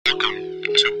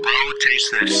to Bro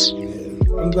Taste This.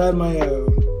 I'm glad my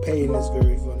pain is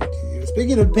very funny to you.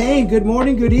 Speaking of pain, good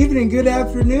morning, good evening, good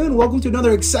afternoon. Welcome to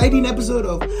another exciting episode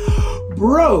of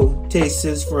Bro Taste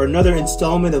This for another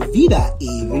installment of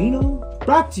VYV.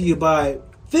 Brought to you by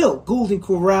Phil, Golden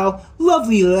Corral,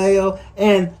 Lovely Leo,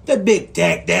 and the Big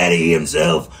Tech Daddy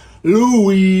himself,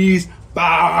 Luis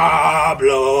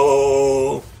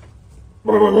Pablo.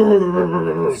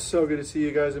 So good to see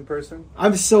you guys in person.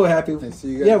 I'm so happy. I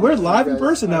see you guys. Yeah, we're live in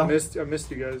person now. I missed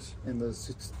you guys. In the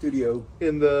studio.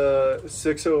 In the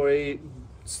 608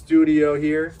 studio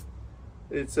here.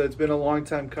 It's been a long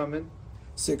time coming.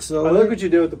 608. I like what you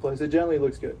did with the place. It generally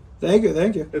looks good. Thank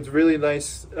you. It's really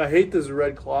nice. I hate this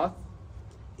red cloth.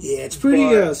 Yeah, it's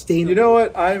pretty stained. You know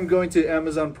what? I'm going to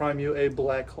Amazon Prime you a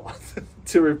black cloth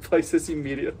to replace this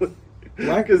immediately.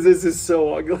 Black? Because this is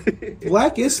so ugly.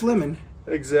 Black is slimming.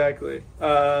 Exactly.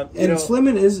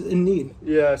 Slimming is in need.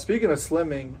 Yeah, speaking of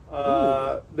slimming,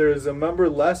 there's a member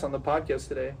less on the podcast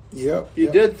today. Yep. He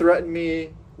did threaten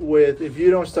me with, if you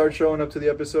don't start showing up to the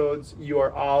episodes, you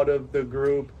are out of the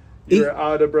group. You're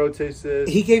out of Bro Taste This.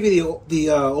 He gave you the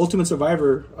Ultimate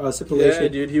Survivor stipulation. Yeah,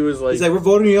 dude. He was like, he's like, we're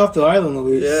voting you off the island,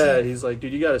 Luis. Yeah, he's like,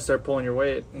 dude, you got to start pulling your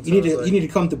weight. And You so need to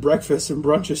come to breakfast and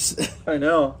brunches. I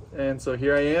know. And so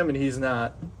here I am, and he's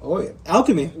not. Oh yeah,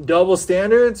 alchemy. Double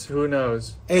standards? Who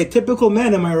knows? Hey, typical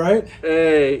men, am I right?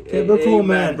 Hey, typical amen,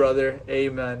 man, brother.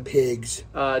 Amen. Pigs.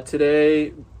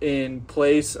 Today, in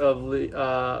place of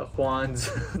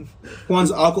Juan's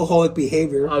alcoholic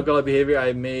behavior,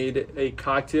 I made a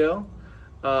cocktail.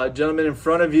 Gentlemen, in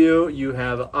front of you, you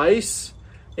have ice,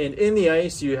 and in the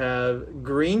ice, you have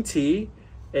green tea,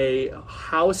 a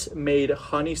house-made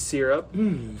honey syrup,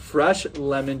 fresh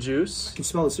lemon juice. I can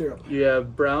smell the syrup. You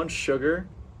have brown sugar,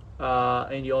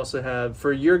 and you also have,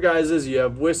 for your guys's, you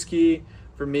have whiskey.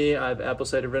 For me, I have apple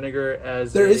cider vinegar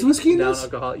as there is whiskey in this?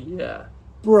 Non-alcoholic. Yeah.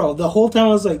 Bro, the whole time I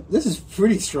was like, this is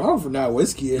pretty strong for not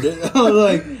whiskey in it. I was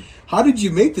like, how did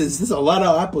you make this? There's a lot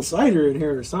of apple cider in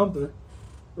here or something.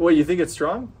 What, you think it's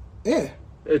strong? Yeah.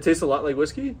 It tastes a lot like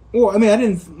whiskey? Well, I mean,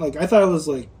 I thought it was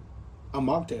like a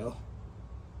mocktail.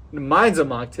 Mine's a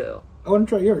mocktail. I want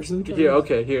to try yours.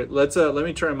 Here, let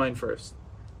me try mine first.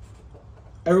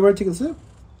 Everybody take a sip.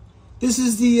 This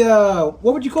is the,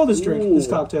 what would you call this drink, this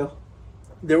cocktail?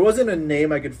 There wasn't a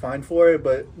name I could find for it,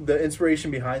 but the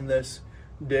inspiration behind this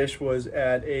dish was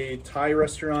at a Thai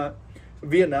restaurant,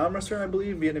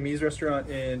 Vietnamese restaurant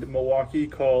in Milwaukee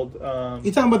called...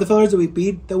 You talking about the fellas that we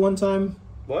beat the one time?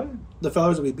 What? The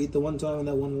fellas that we beat the one time in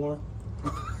that one war?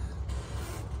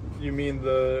 You mean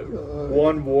the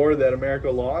one war that America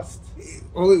lost?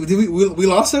 Oh, did we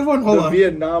lost that one? Hold on. The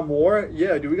Vietnam War?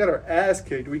 Yeah, dude, we got our ass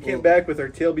kicked. We came back with our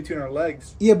tail between our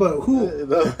legs. Yeah, but who?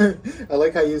 I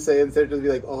like how you say, instead of just be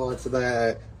like, oh, it's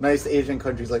the nice Asian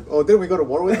countries. Like, oh, didn't we go to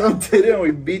war with them? Didn't we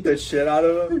beat the shit out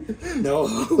of them? No.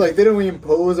 Like, didn't we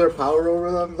impose our power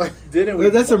over them? Like, didn't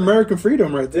we? That's American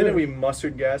freedom right there. Didn't we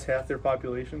mustard gas half their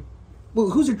population?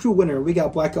 Well, who's a true winner? We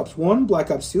got Black Ops 1,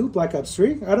 Black Ops 2, Black Ops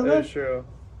 3? I don't know. That's true.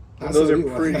 And those are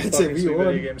pretty fucking sweet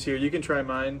video games here. You can try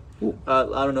mine. I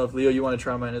don't know if, Leo, you want to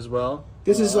try mine as well.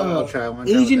 This is I'll try one.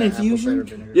 Asian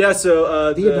infusion? Yeah,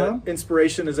 so the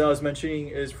inspiration, as I was mentioning,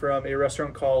 is from a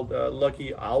restaurant called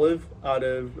Lucky Olive out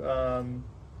of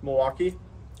Milwaukee.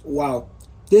 Wow.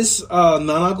 This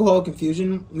non-alcoholic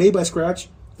infusion, made by scratch,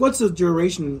 what's the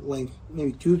duration length?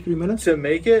 Maybe 2-3 minutes? To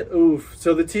make it? Oof.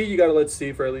 So the tea, you got to let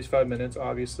steep for at least 5 minutes,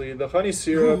 obviously. The honey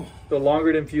syrup, the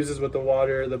longer it infuses with the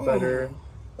water, the better.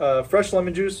 Fresh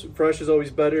lemon juice, fresh is always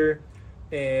better,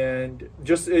 and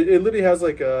just it literally has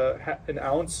like an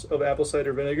ounce of apple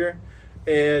cider vinegar,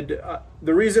 and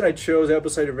the reason I chose apple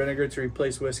cider vinegar to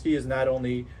replace whiskey is not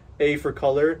only A, for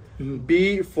color,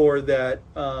 B, for that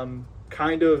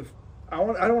kind of I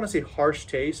don't want to say harsh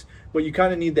taste, but you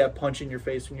kind of need that punch in your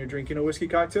face when you're drinking a whiskey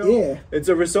cocktail. Yeah. And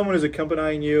so for someone who's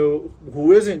accompanying you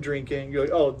who isn't drinking, you're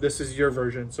like, oh, this is your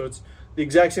version. So it's the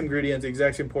exact same ingredients, the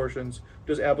exact same portions,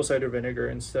 just apple cider vinegar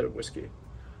instead of whiskey.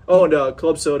 Oh, and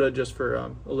club soda just for a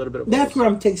little bit of bubbles. That's where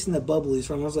I'm tasting the bubblies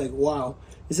from. I was like, wow.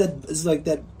 It's like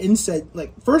that inside,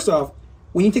 like, first off,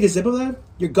 when you take a sip of that,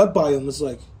 your gut biome is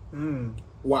like,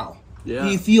 wow. Yeah.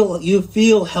 You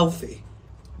feel healthy.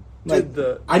 Like,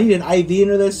 I need an IV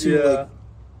into this to like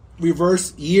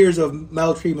reverse years of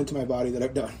maltreatment to my body that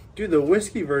I've done. Dude, the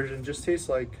whiskey version just tastes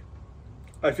like,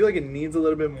 I feel like it needs a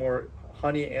little bit more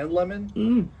honey and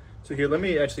lemon. So here, let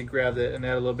me actually grab that and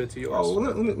add a little bit to yours. Oh,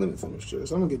 well, let me finish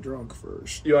this. I'm gonna get drunk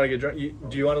first. You want to get drunk?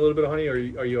 Do you want a little bit of honey, or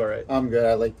are you all right? I'm good.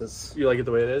 I like this. You like it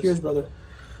the way it is? Cheers, brother.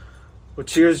 Well,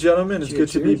 cheers, gentlemen. It's good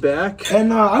to be back.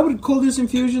 And I would call this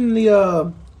infusion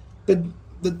the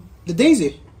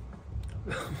daisy.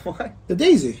 What? The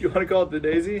Daisy. You want to call it the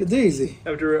Daisy? The Daisy.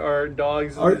 After our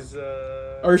dogs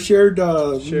Our shared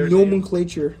shared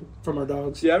nomenclature from our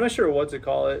dogs. Yeah, I'm not sure what to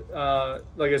call it.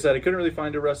 Like I said, I couldn't really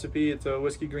find a recipe. It's a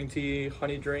whiskey green tea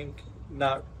honey drink.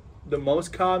 Not the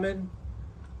most common,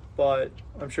 but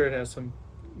I'm sure it has some,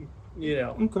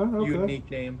 Okay. unique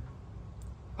name.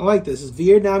 I like this. It's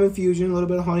Vietnam infusion, a little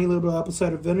bit of honey, a little bit of apple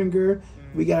cider vinegar.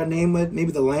 We got to name it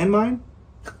maybe the landmine.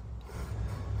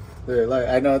 Dude, like,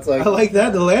 I know it's like I like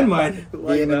that, the landmine.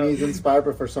 Vietnamese inspired,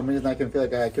 but for some reason I can feel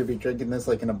like I could be drinking this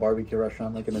like in a barbecue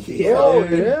restaurant, like in the deep Yeah. Oh,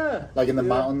 south, yeah. like in the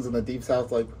mountains in the deep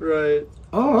south, like Right.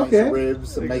 Oh, nice okay.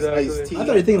 ribs, some Exactly. nice iced tea. I thought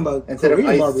you were thinking about Instead Korean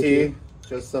of iced barbecue. tea,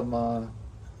 just some.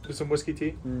 Just some whiskey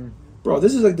tea. Bro,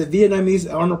 this is like the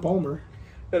Vietnamese Arnold Palmer.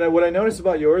 And what I noticed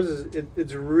about yours is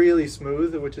it's really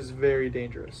smooth, which is very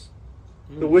dangerous.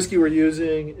 The whiskey we're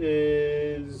using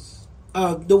is...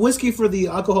 The whiskey for the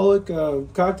alcoholic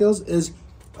cocktails is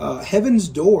Heaven's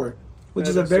Door, which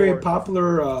is a Heaven's very Door.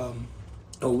 popular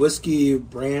a whiskey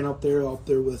brand up there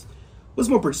with what's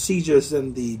more prestigious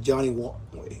than the Johnny Walker.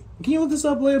 Can you look this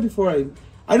up later before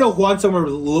I know Juan somewhere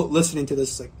listening to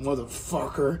this is like,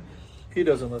 motherfucker. He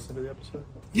doesn't listen to the episode.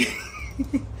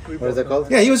 What is it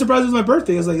called? Yeah, he was surprised it was my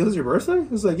birthday. I was like, it was your birthday? I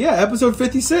was like, yeah, episode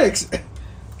 56.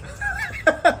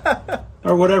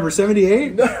 Or whatever,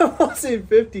 78? No, I wasn't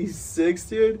 56,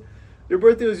 dude. Your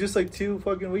birthday was just like 2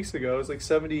 fucking weeks ago. It was like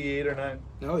 78 or 9.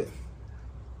 Oh, yeah.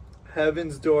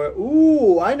 Heaven's Door.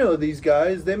 Ooh, I know these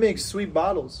guys. They make sweet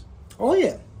bottles. Oh,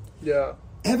 yeah. Yeah.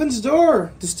 Heaven's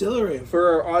Door Distillery.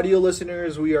 For our audio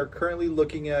listeners, we are currently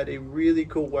looking at a really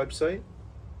cool website.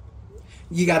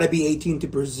 You got to be 18 to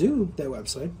pursue that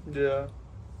website. Yeah.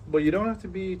 But you don't have to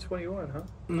be 21, huh?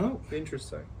 No.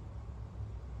 Interesting.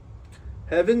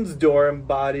 Heaven's Door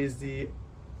embodies the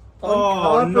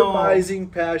Oh, uncompromising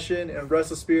passion and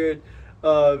restless spirit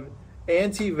of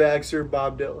anti-vaxxer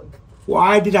Bob Dylan.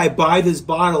 Why did I buy this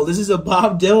bottle? This is a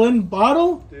Bob Dylan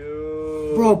bottle?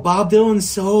 Dude. Bro, Bob Dylan's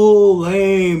so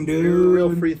lame, dude. You're a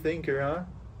real free thinker, huh?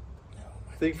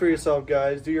 Think for yourself,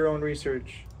 guys. Do your own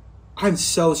research. I'm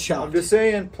so I'm shocked. just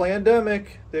saying, Plandemic,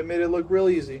 they made it look real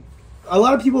easy. A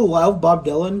lot of people love Bob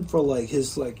Dylan for like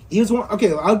his he was one.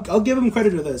 Okay, I'll give him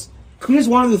credit for this. He was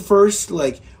one of the first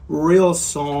real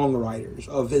songwriters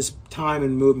of his time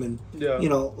and movement. Yeah.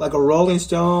 Like a Rolling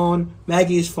Stone,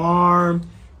 Maggie's Farm,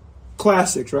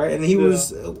 classics, right? And he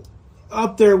was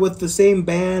up there with the same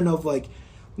band of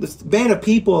this band of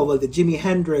people like the Jimi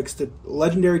Hendrix, the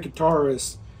legendary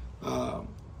guitarist.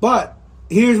 But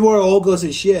here's where it all goes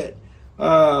to shit.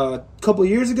 A couple of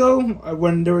years ago,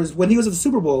 when he was at the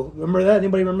Super Bowl, remember that?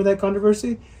 Anybody remember that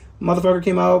controversy? Motherfucker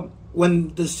came out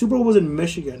when the Super Bowl was in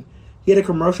Michigan. He had a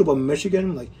commercial about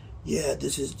Michigan, yeah,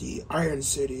 this is the Iron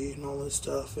City and all this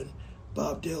stuff, and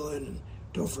Bob Dylan, and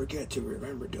don't forget to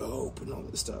remember to hope and all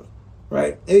this stuff,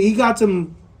 right? He got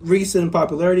some recent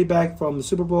popularity back from the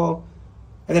Super Bowl,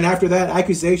 and then after that,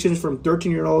 accusations from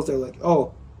 13-year-olds. They're like,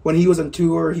 oh, when he was on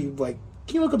tour, can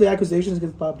you look up the accusations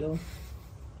against Bob Dylan?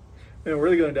 Man, we're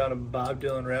really going down a Bob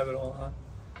Dylan rabbit hole, huh?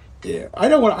 Yeah,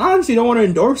 I honestly don't want to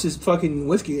endorse his fucking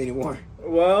whiskey anymore.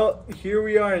 Well, here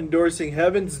we are endorsing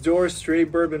Heaven's Door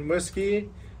Straight Bourbon Whiskey.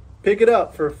 Pick it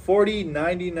up for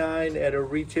 $40.99 at a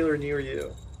retailer near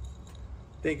you.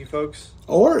 Thank you, folks.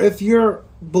 Or if you're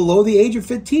below the age of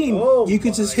 15, you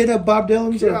could just hit up Bob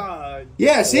Dylan's. God.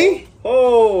 Yeah, see?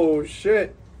 Oh,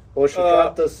 shit. Well, she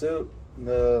dropped the suit.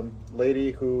 The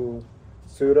lady who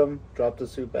sued him dropped the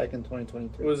suit back in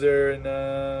 2022. Was there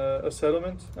a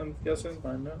settlement, I'm guessing?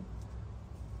 Find out.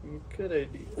 Good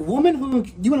idea. A woman who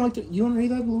you want to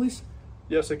read that, Luis?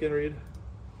 Yes, I can read.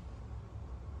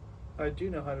 I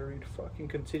do know how to read. Fucking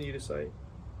continue to cite.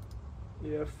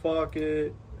 Yeah, fuck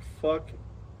it. Fuck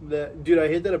that. Dude, I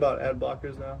hate that about ad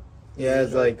blockers now. Yeah,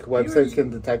 it's like websites can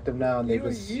detect them now, and they You were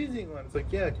just. using one. It's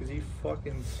like, yeah, because he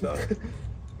fucking sucks.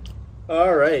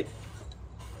 All right.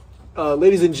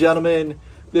 Ladies and gentlemen,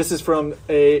 this is from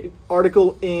an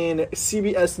article in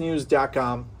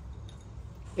CBSNews.com.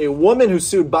 A woman who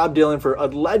sued Bob Dylan for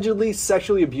allegedly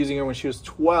sexually abusing her when she was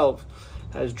 12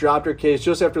 has dropped her case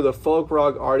just after the folk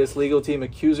rock artist's legal team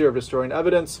accused her of destroying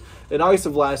evidence. In August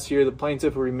of last year, the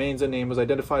plaintiff, who remains unnamed, was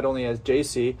identified only as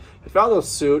JC, had filed a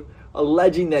suit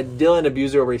alleging that Dylan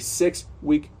abused her over a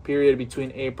 6-week period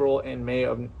between April and May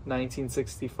of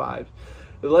 1965.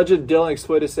 The alleged Dylan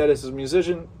exploited his status as a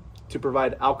musician to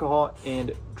provide alcohol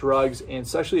and drugs and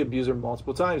sexually abused her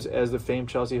multiple times as the famed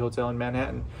Chelsea Hotel in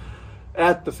Manhattan.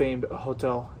 At the famed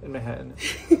hotel in Manhattan.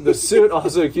 The suit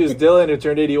also accused Dylan, who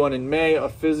turned 81 in May,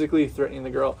 of physically threatening the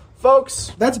girl.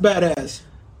 Folks, That's badass.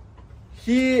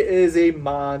 he is a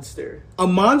monster. A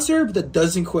monster that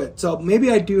doesn't quit. So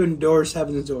maybe I do endorse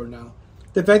Heaven's Door now.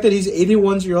 The fact that he's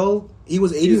 81 years old, he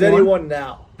was 81. He's 81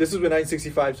 now. This was in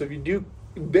 1965. So if you do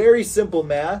very simple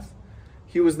math,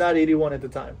 he was not 81 at the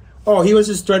time. Oh, he was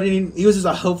just threatening. He was just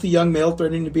a healthy young male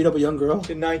threatening to beat up a young girl.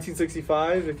 In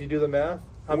 1965, if you do the math,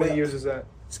 how many years is that?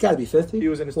 It's got to be 50. He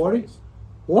was in his 40? 20s.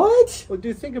 What? Well,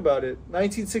 dude, think about it.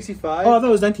 1965. Oh, I thought it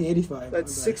was 1985.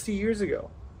 That's 60 years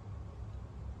ago.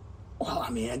 Well, I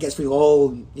mean, I guess we've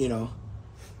all,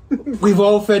 we've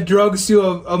all fed drugs to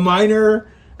a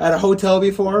minor at a hotel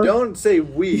before. Don't say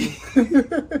we.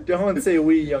 Don't say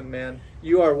we, young man.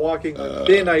 You are walking on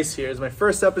thin ice here. It's my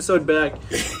first episode back.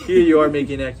 Here you are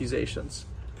making accusations.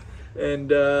 And,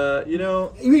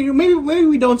 Maybe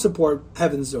we don't support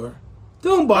Heaven's Door.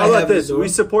 Don't buy how about Heaven's this? Door. We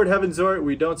support Heaven's Door.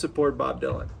 We don't support Bob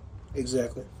Dylan.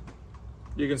 Exactly.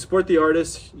 You can support the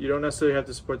artist. You don't necessarily have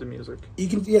to support the music. You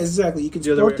can, yeah, exactly. You can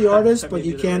The other support way the around. artist, I but mean,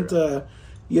 you the other way can't.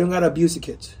 You don't gotta abuse the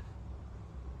kids.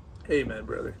 Amen,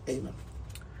 brother. Amen.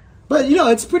 But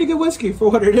it's pretty good whiskey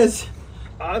for what it is.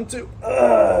 On to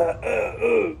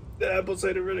the apple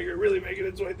cider vinegar really making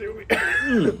its way through me.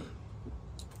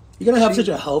 You're gonna have such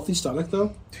a healthy stomach,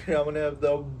 though. Dude, I'm gonna have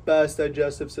the best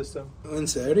digestive system. In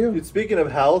serio? Dude, speaking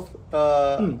of health,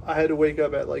 I had to wake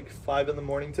up at like 5 in the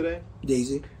morning today.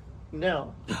 Daisy.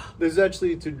 No, this is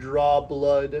actually to draw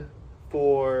blood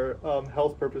for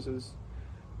health purposes.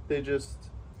 They just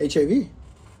HIV.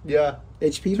 yeah.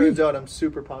 HPV. Turns out I'm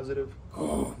super positive.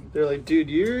 Oh. They're like,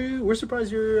 dude, we're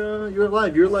surprised you're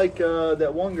alive. You're like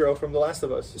that one girl from The Last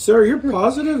of Us. Sir, you're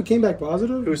positive? It came back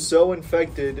positive? Who's so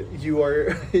infected, you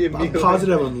are I'm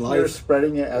positive on You're life.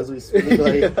 spreading it as we speak.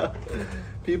 Like, Yeah.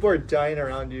 People are dying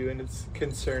around you, and it's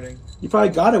concerning. You probably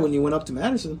got it when you went up to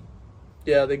Madison.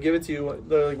 Yeah, they give it to you.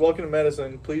 They're like, welcome to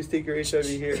Madison. Please take your HIV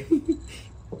here.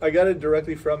 I got it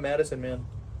directly from Madison, man.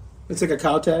 It's like a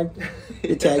cow tag.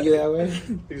 They tag you that way.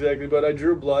 Exactly, but I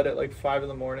drew blood at like 5 in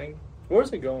the morning. Where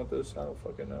was I going with this? I don't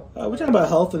fucking know. We're talking about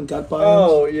health and gut biome.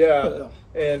 Oh, yeah.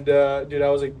 And, dude, I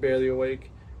was like barely awake.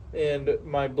 And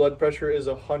my blood pressure is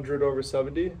 100 over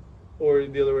 70, or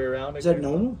the other way around. Is that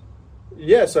normal?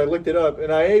 Yeah, so I looked it up,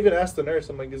 and I even asked the nurse,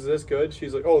 I'm like, is this good?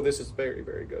 She's like, oh, this is very,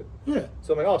 very good. Yeah.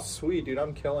 So I'm like, oh, sweet, dude,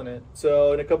 I'm killing it.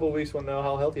 So in a couple of weeks, we'll know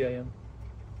how healthy I am.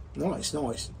 Nice.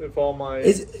 If all my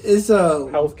It's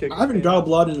health kicks I haven't in. drawn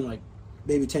blood in like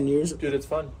maybe 10 years. Dude, it's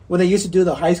fun. When they used to do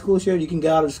the high school shit, you can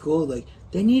get out of school like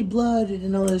they need blood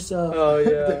and all this stuff. Oh,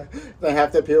 yeah. then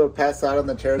half the people pass out on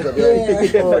the chairs. They'll be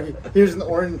like, Yeah. oh, here's an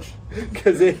orange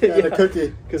Because they, and a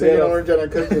cookie. Because Take they, an orange and a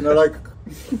cookie. And they're like,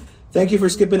 Thank you for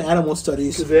skipping animal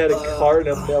studies. they had a carton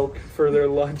of milk for their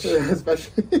lunch.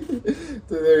 especially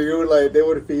they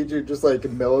would feed you just like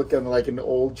milk and like an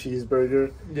old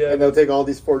cheeseburger. Yeah. And they'll take all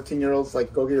these 14-year-olds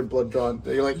like, go get your blood drawn.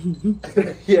 You're like,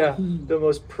 Yeah, the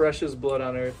most precious blood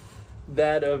on earth.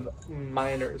 That of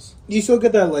minors. You still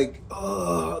get that like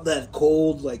that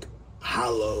cold like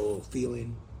hollow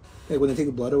feeling, like when they take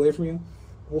the blood away from you.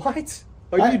 What?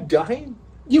 Are you dying?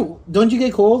 Don't you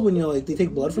get cold when they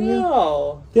take blood from you?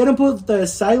 No. They don't put the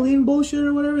saline bullshit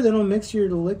or whatever. They don't mix your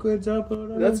liquids up or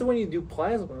whatever. That's when you do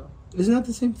plasma. Isn't that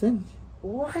the same thing?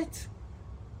 What?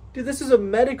 Dude, this is a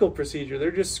medical procedure.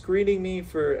 They're just screening me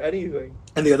for anything.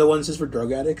 And the other one's just for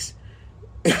drug addicts.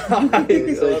 so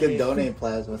you can donate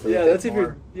plasma. So Yeah, they that's take if you're.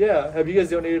 more. Yeah, have you guys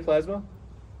donated plasma?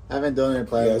 I haven't donated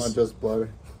plasma, Yes. just blood.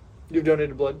 You've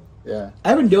donated blood. Yeah. I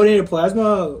haven't donated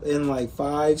plasma in like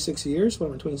 5-6 years. What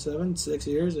am I, 27? 6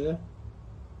 years, yeah.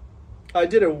 I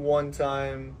did it one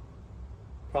time,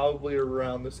 probably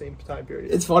around the same time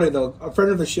period. It's funny though. A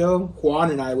friend of the show, Juan,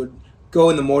 and I would go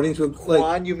in the mornings with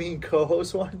Juan, you mean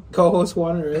co-host one? co-host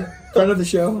Juan, right? Friend of the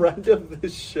show. Friend of the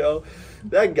show.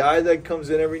 That guy that comes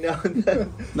in every now and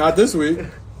then. Not this week.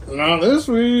 Not this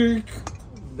week.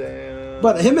 Damn.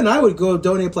 But him and I would go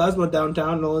donate plasma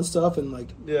downtown and all that stuff, and like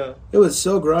Yeah. it was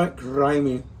so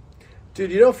grimy.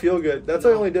 Dude, you don't feel good. That's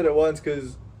why I only did it once,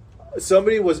 because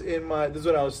somebody was in my... This is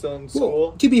when I was still in school.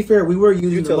 Well, to be fair, we were You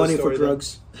using the tell the money for story then.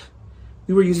 drugs.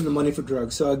 We were using the money for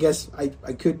drugs, so I guess I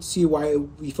could see why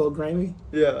we felt grimy.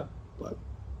 Yeah. But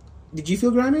did you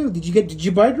feel grimy? Did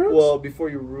you buy drugs? Well, before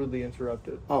you rudely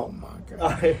interrupted. Oh my god!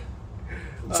 I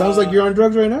Sounds like you're on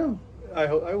drugs right now. I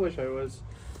wish I was.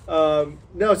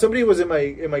 No, somebody was in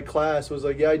my class was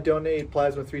like, yeah, I donate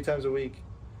plasma 3 times a week,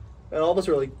 and all of us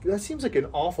were like, that seems like an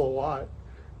awful lot.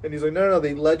 And he's like, no,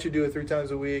 they let you do it 3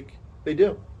 times a week. They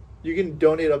do. You can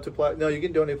donate up to plasma. No, you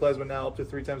can donate plasma now up to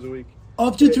 3 times a week.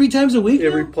 Up to 3 times a week. It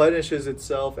now? replenishes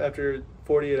itself after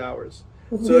 48 hours.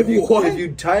 So if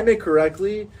you time it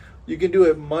correctly, you can do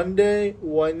it Monday,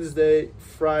 Wednesday,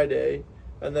 Friday,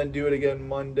 and then do it again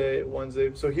Monday,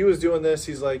 Wednesday. So he was doing this.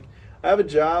 He's like, I have a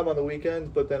job on the weekends,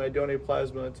 but then I donate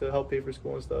plasma to help pay for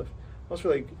school and stuff. was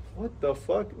like, what the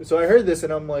fuck? So I heard this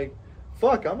and I'm like,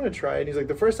 fuck, I'm going to try it. And he's like,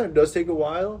 the first time does take a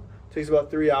while. It takes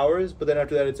about 3 hours. But then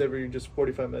after that, it's every just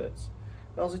 45 minutes.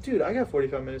 And I was like, dude, I got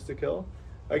 45 minutes to kill.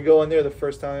 I go in there the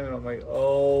first time and I'm like,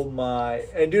 oh my.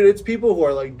 And dude, it's people who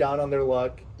are like down on their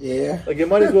luck. Yeah. Like it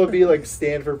might as well be like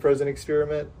Stanford prison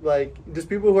experiment. Like just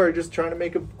people who are just trying to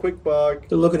make a quick buck.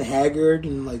 They're looking haggard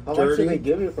and like How dirty. much do they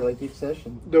give you for like each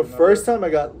session? The first time I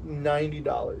got $90.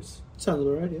 Sounds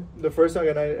about right, yeah. The first time I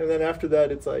got 90, and then after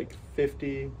that it's like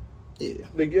 50. Yeah.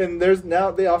 And there's now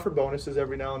they offer bonuses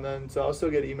every now and then, so I'll still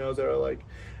get emails that are like,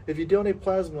 if you donate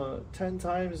plasma 10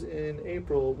 times in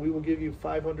April, we will give you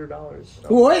 $500.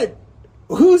 What?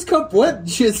 Who's cup? What?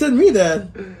 Shit, send me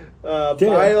that.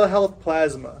 BioHealth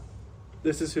Plasma.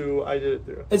 This is who I did it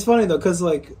through. It's funny though, cause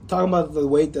like talking about the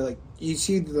weight that like you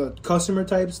see the customer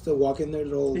types that walk in there,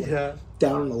 they're all like,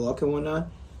 down on the luck and whatnot.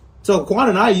 So Quan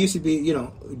and I used to be,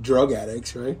 drug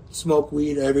addicts, right? Smoke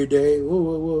weed every day. Whoa,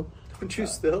 whoa, whoa. Don't you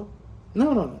still?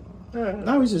 No.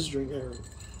 Now we just drink every.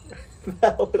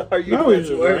 That would argue Now we it's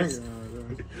just worse.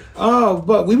 drink. Oh,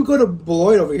 but we would go to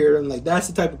Beloit over here, and like that's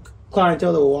the type of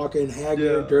clientele that would walk in,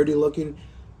 haggard, dirty looking.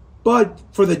 But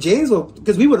for the Janesville,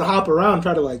 because we would hop around,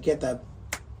 try to like get that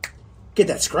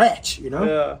scratch, Yeah.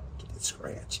 Get that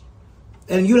scratch.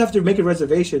 And you'd have to make a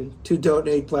reservation to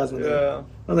donate plasma. Yeah.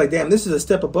 I was like, damn, this is a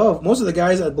step above. Most of the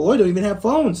guys at Beloit don't even have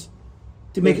phones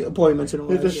to make appointments and all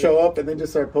They that just shit. show up and then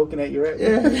just start poking at you, right?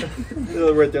 Yeah.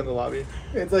 They're right there in the lobby.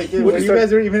 It's like, When when you you start-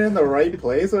 guys are even in the right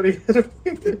place, what are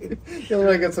you you're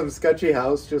like at some sketchy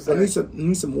house, just I like...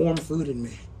 need some warm food in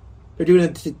me. They're doing a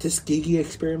Tuskegee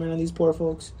experiment on these poor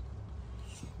folks.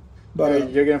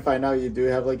 But you're gonna find out you do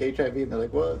have like HIV, and they're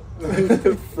like, "What?"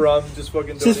 From just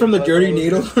fucking. it's just from the donating dirty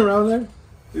plasma. needle around there.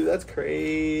 Dude, that's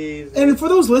crazy. And for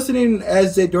those listening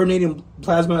as they're donating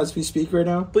plasma as we speak right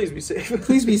now, Please be safe.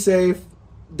 please be safe.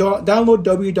 Download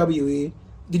WWE.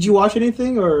 Did you watch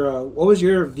anything, or what was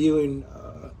your viewing?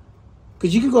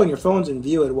 Because you can go on your phones and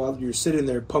view it while you're sitting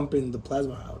there pumping the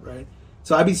plasma out, right?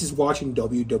 So I'd be just watching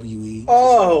WWE.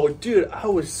 Oh, dude, I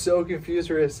was so confused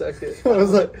for a second. I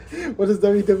was like, "What does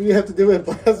WWE have to do with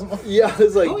plasma?" Yeah, I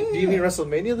was like, Oh, do you yeah. mean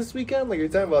WrestleMania this weekend? Like, you're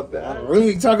talking about that?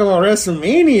 Really talk about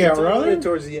WrestleMania, We'll talk about brother. it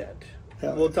towards the end.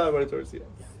 Hell We'll yeah. talk about it towards the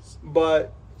end.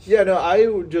 But, yeah, no, I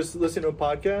would just listen to a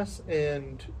podcast,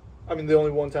 and, I mean, the only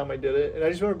one time I did it, and I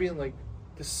just remember being like,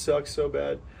 this sucks so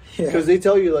bad. Yeah. Because they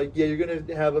tell you, like, yeah, you're going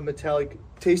to have a metallic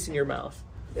taste in your mouth.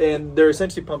 And they're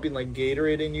essentially pumping like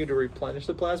Gatorade in you to replenish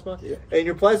the plasma. Yeah. And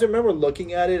your plasma, I remember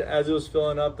looking at it as it was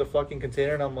filling up the fucking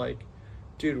container, and I'm like,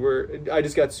 dude, I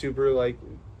just got super like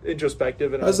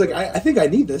introspective, and I was like, I think I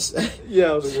need this.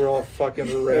 yeah, I was like, we're all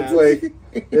fucking rats. It's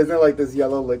like, isn't it like this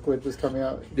yellow liquid just coming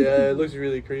out? Yeah, it looks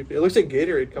really creepy. It looks like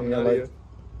Gatorade coming Yeah, out like- of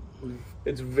you.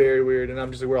 It's very weird, and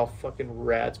I'm just like, we're all fucking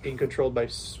rats being controlled by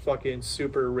fucking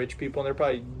super rich people, and they're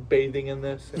probably bathing in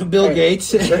this. And Bill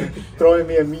Gates. Throwing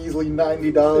me a measly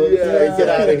 $90. Yeah. Get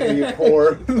out of here, you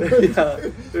poor. yeah,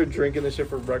 they're drinking this shit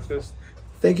for breakfast.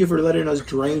 Thank you for letting us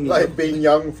drain you. Like being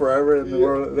young forever in the Yeah.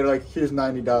 world. They're like, "Here's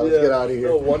 $90. Yeah. Get out of here.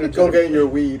 No wonder Go Jennifer- get your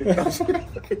weed."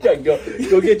 Yeah,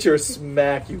 go get your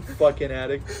smack, you fucking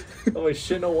addict. Oh my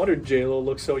shit, no wonder J-Lo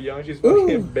looks so young. She's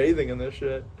fucking Ooh. bathing in this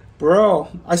shit. Bro,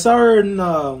 I saw her in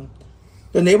The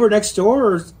Neighbor Next Door,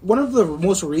 or one of the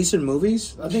most recent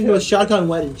movies. I think it was Shotgun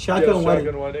Wedding. Shotgun Wedding.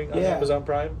 Shotgun Wedding on Yeah. Amazon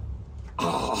Prime.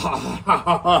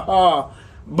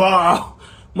 Bah,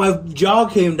 my jaw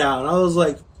came down. I was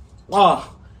like,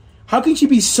 oh, how can she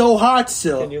be so hot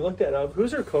still? Can you look that up?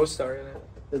 Who's her co-star in it?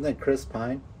 Isn't that Chris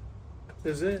Pine?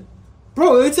 Is it?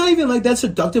 Bro, it's not even like that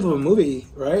seductive of a movie,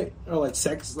 right? Or like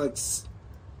sex, like...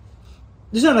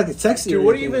 It's not like it's sexy. Dude, or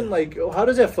what do you anything. even like? How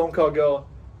does that phone call go?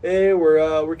 Hey,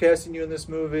 we're casting you in this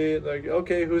movie. Like,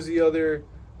 okay, who's the other?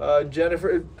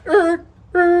 Jennifer.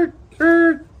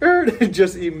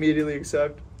 Just immediately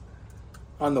accept.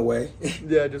 On the way.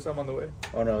 Yeah, just I'm on the way.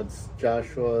 Oh no, it's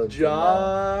Joshua.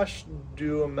 Josh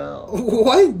Duhamel.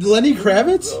 What? Lenny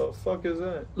Kravitz? The fuck is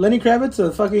that? Lenny Kravitz,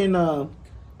 the fucking... I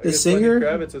the guess singer?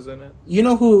 Lenny Kravitz is in it. You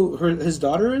know who his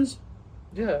daughter is?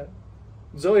 Yeah,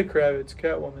 Zoe Kravitz,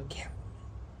 Catwoman.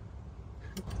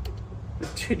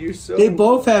 Dude, you're so They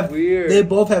both have weird. They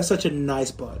both have such a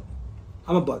nice butt.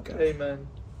 I'm a butt guy. Amen.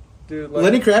 Dude, like,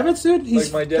 Lenny Kravitz, dude,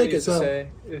 he's like my dad thick used as to hell. say,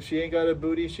 if she ain't got a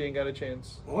booty, she ain't got a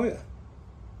chance. Oh yeah.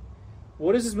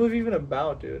 What is this movie even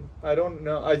about, dude? I don't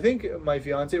know. I think my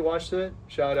fiance watched it.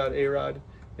 Shout out A-Rod.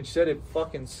 And she said it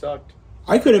fucking sucked.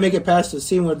 I couldn't make it past the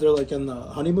scene where they're like on the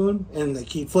honeymoon and like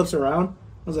he flips around.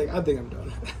 I was like, I think I'm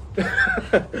done.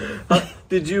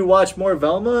 Did you watch more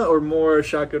Velma or more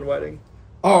Shotgun Wedding?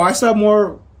 Oh, I saw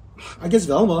more. I guess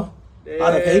Velma.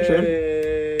 Out of hatred.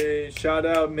 Hey, Shout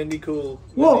out Mindy Cool.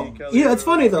 Well, Mindy Kelly, yeah, it's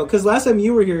funny though, because last time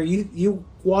you were here, you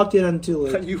walked in onto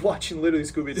like you watching literally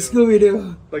Scooby Doo Scooby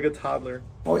Doo. like a toddler.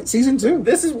 Oh, wait, season 2.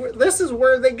 This is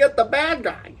where they get the bad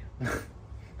guy.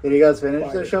 Did you guys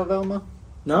finish the show, Velma?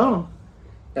 No.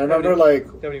 I remember like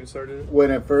Haven't even started it. when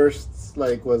it first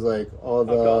like was like all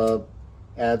the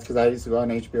ads, because I used to go on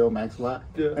HBO Max a lot.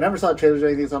 Yeah. I never saw trailers or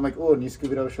anything, so I'm like, oh, a new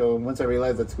Scooby-Doo show. And once I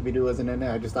realized that Scooby-Doo wasn't in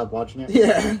it, I just stopped watching it.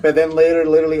 Yeah. But then later,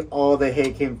 literally all the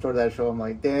hate came toward that show. I'm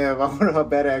like, damn, I wonder how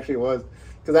bad it actually was.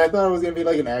 Because I thought it was going to be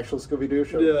like an actual Scooby-Doo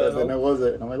show, Yeah. but then it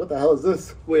wasn't. And I'm like, what the hell is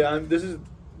this? Wait,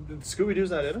 Scooby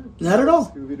Doo's not in it? Not at all.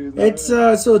 Scooby-Doo's not It's in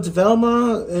it. so it's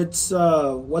Velma. It's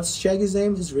what's Shaggy's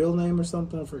name? His real name or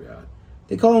something? I forgot.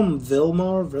 They call him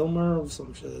Vilma or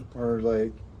some shit. Or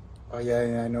like, oh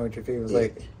yeah, I know what your favorite was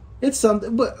like. It's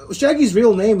something, but Shaggy's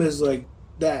real name is like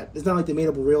that. It's not like they made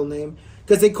up a real name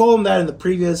because they call him that in the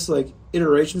previous like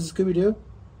iterations of Scooby Doo.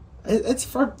 It's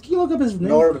for. Can you look up his name?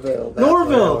 Norville.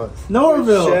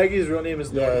 Norville. Shaggy's real name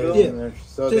is Norville. Yeah.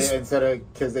 So Just- they, instead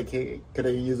of, because they could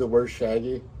have used the word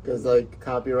Shaggy because like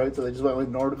copyright, so they just went with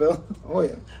Norville. Oh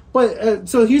yeah, but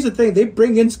so here's the thing: they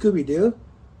bring in Scooby Doo,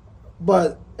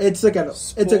 but it's like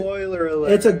Spoiler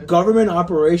alert. it's a government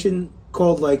operation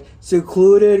called like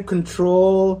secluded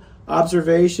control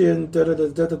observation.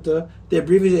 The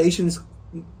abbreviation's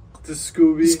to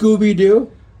Scooby. Scooby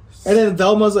Doo, and then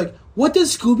Velma's like, "What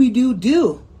does Scooby Doo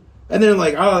do?" And then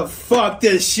like, "Oh fuck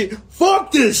this shit!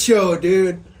 Fuck this show,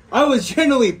 dude!" I was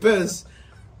genuinely pissed.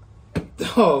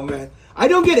 Oh man, I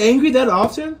don't get angry that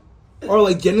often, or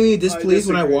like genuinely displeased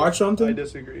when I disagree. watch something. I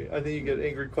disagree. I think you get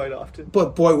angry quite often.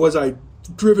 But boy, was I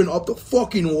driven up the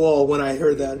fucking wall when I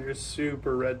heard that. You're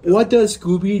super red pill. What does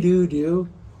Scooby Doo do?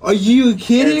 Are you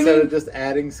kidding Instead me? of just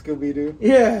adding Scooby-Doo.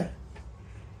 Yeah.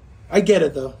 I get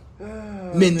it though.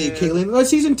 Oh, Mindy man. Kaling. Well,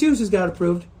 season 2 just got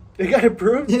approved. They got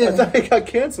approved? Yeah. I thought they got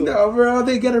canceled. No, bro,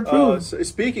 they got approved. So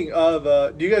speaking of,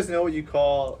 do you guys know what you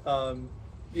call,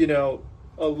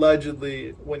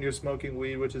 allegedly when you're smoking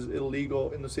weed, which is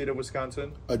illegal in the state of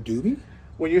Wisconsin? A doobie?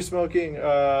 When you're smoking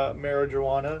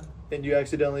marijuana and you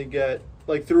accidentally get,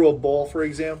 like through a bowl, for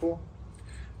example,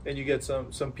 and you get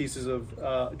some pieces of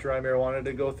dry marijuana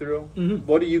to go through, Mhm.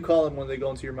 what do you call them when they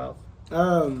go into your mouth?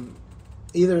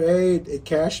 Either A, it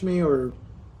cashed me, or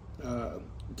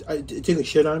it took a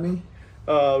shit on me.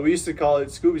 We used to call it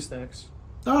Scooby Snacks.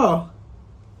 Oh.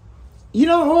 You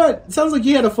know what? It sounds like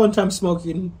you had a fun time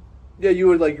smoking. Yeah, you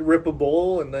would like rip a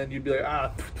bowl and then you'd be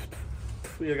like,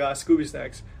 you got Scooby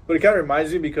Snacks. But it kind of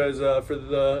reminds me because for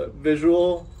the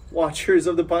visual watchers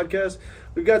of the podcast,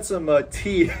 we've got some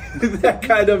tea that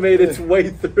kind of made its way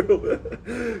through.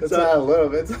 It's not a little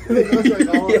bit. It looks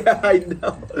like all yeah, I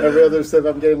know. every other sip,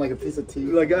 I'm getting like a piece of tea.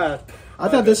 Like I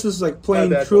thought this was like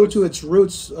playing My bad, true boys. to its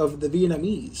roots of the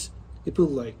Vietnamese. They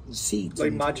put like seeds.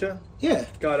 like into it. matcha. Yeah.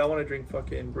 God, I want to drink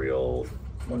fucking real.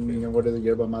 What is it,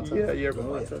 yerba mate? Yeah, yerba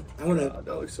Oh, yeah. matcha. I wanna- God,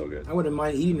 that looks so good. I wouldn't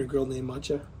mind eating a girl named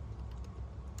Matcha.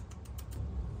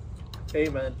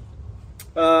 Amen.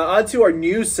 On to our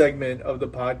news segment of the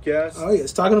podcast. Oh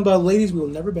yes, talking about ladies we will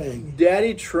never bang.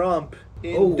 Daddy Trump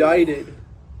Oh. indicted.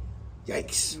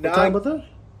 Yikes. We're Not- talking about that?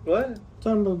 What?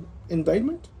 Talking about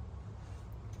indictment?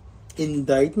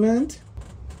 Indictment?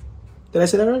 Did I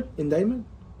say that right? Indictment?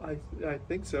 I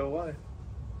think so. Why?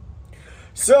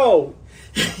 So,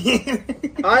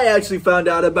 I actually found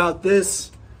out about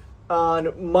this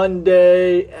on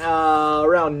Monday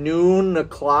around noon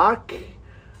o'clock.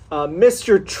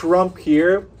 Mr. Trump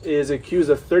here is accused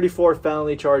of 34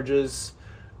 felony charges.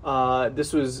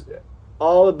 This was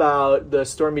all about the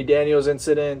Stormy Daniels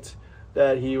incident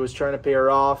that he was trying to pay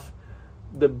her off.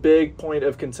 The big point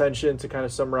of contention, to kind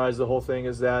of summarize the whole thing,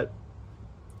 is that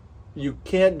you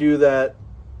can't do that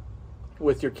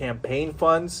with your campaign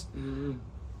funds.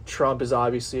 Trump is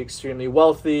obviously extremely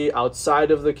wealthy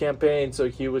outside of the campaign, so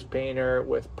he was paying her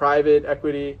with private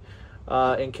equity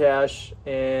in cash,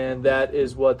 and that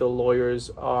is what the lawyers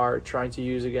are trying to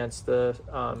use against the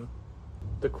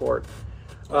court.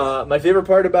 My favorite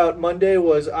part about Monday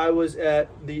was I was at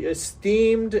the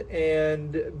esteemed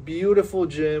and beautiful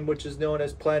gym, which is known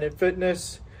as Planet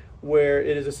Fitness, where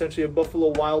it is essentially a Buffalo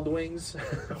Wild Wings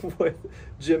with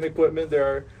gym equipment. There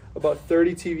are about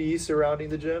 30 TVs surrounding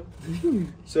the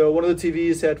gym. So one of the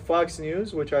TVs had Fox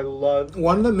News, which I love.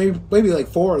 One of them, maybe like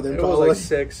 4 of them. It was probably. like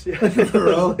 6. Yeah, it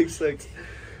was like 6.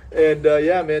 And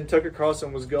yeah, man, Tucker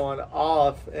Carlson was going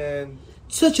off, and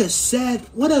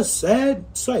What a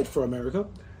sad sight for America.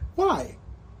 Why?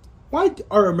 Why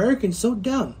are Americans so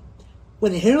dumb?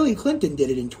 When Hillary Clinton did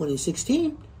it in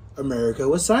 2016, America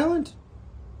was silent.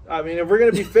 I mean, if we're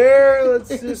gonna be fair, let's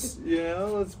just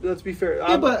let's be fair.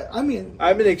 Yeah, but I mean,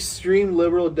 I'm an extreme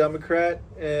liberal Democrat,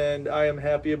 and I am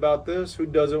happy about this. Who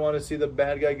doesn't want to see the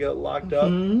bad guy get locked up?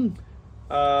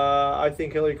 I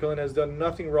think Hillary Clinton has done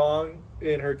nothing wrong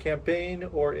in her campaign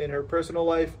or in her personal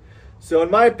life. So,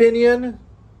 in my opinion,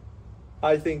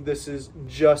 I think this is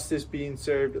justice being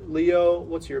served. Leo,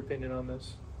 what's your opinion on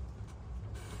this?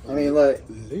 I mean, like,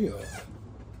 Leo.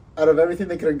 out of everything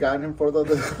they could have gotten him for, though,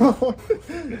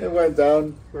 it went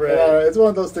down. Right. It's one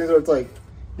of those things where it's like,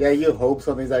 yeah, you hope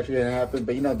something's actually going to happen,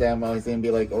 but you know damn well he's going to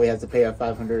be like, oh, he has to pay a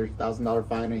 $500,000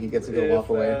 fine and he gets to go walk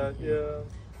away. Yeah.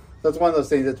 So it's one of those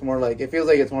things that's more like, it feels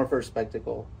like it's more for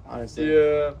spectacle, honestly.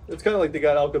 Yeah. It's kind of like they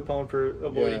got Al Capone for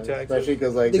avoiding taxes. Especially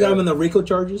because, like, They got him in the RICO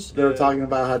charges. they were talking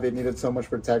about how they needed so much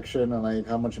protection and, like,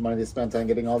 how much money they spent on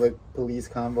getting all the police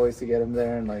convoys to get him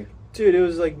there and, like... Dude, it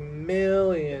was like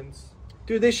millions.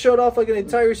 Dude, they showed off like an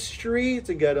entire street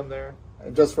to get him there.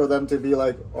 Just for them to be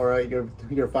like, all right, your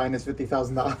fine is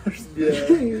 $50,000.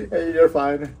 Yeah. Hey, you're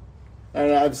fine.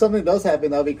 And if something does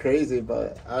happen, that'll be crazy.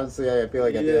 But honestly, I feel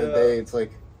like at the end of the day, it's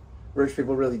like rich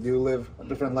people really do live a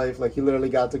different life. Like he literally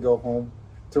got to go home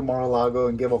to Mar-a-Lago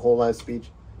and give a whole live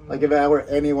speech. Like if that were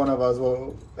any one of us,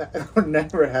 well, that would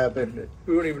never happen.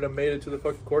 We wouldn't even have made it to the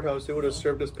fucking courthouse. They would have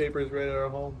served us papers right at our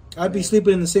home. I'd be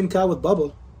sleeping in the same car with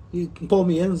Bubba. He can pull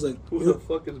me in. It's like Who the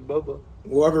fuck is Bubba?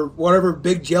 whatever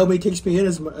big jailmate takes me in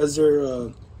as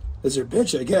their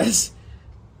bitch, I guess.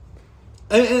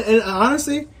 And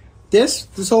honestly, this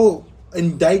whole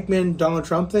indictment Donald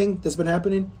Trump thing that's been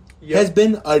happening has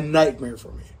been a nightmare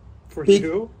for me. For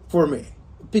you? For me,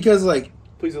 because like,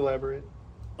 please elaborate.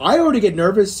 I already get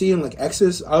nervous seeing like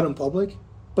exes out in public,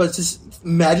 but it's just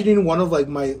imagining one of like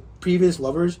my previous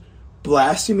lovers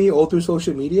blasting me all through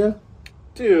social media.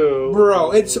 Dude.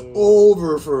 Bro, it's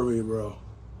over for me, bro.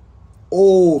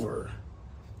 Over.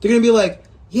 They're going to be like,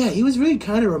 yeah, he was really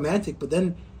kind of romantic, but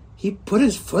then he put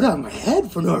his foot on my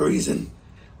head for no reason.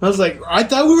 I was like, I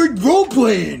thought we were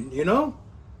role-playing, you know?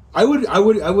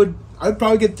 I'd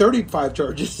probably get 35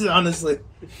 charges, honestly.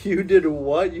 You did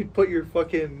what? You put your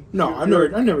fucking... No, I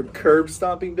never curb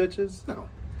stomping bitches? No.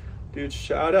 Dude,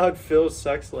 shout out Phil's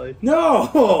sex life.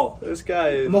 No! This guy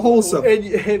is... I'm a wholesome.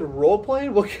 And role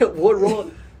playing?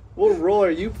 What role are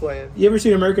you playing? You ever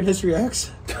seen American History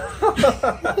X?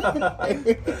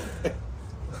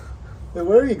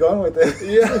 Where are you going with this?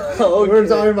 Yeah, okay. We're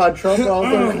talking about Trump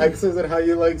also and exes and how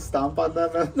you like stomp on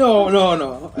them.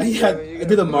 No. I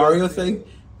do the Mario thing.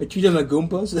 I treat them like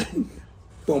Goombas.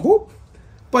 Boom, boom.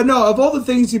 But no, of all the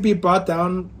things to be brought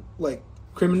down, like,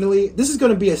 criminally, this is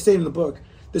going to be a state in the book.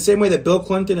 The same way that Bill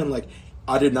Clinton and, like,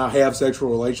 I did not have sexual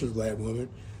relations with that woman.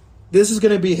 This is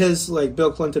going to be his, like,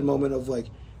 Bill Clinton moment of, like,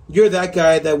 you're that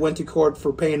guy that went to court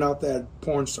for paying out that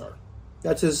porn star.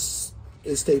 That's his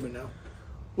statement now.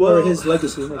 Well, or his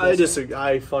legacy. I disagree.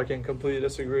 I fucking completely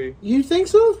disagree. You think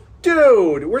so?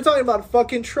 Dude, we're talking about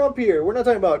fucking Trump here. We're not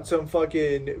talking about some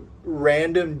fucking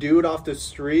random dude off the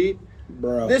street.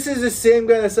 Bro. This is the same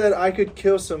guy that said I could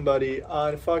kill somebody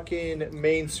on fucking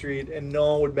Main Street and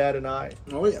no one would bat an eye.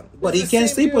 Oh, yeah. But he can't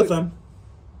sleep with them.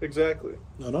 Exactly.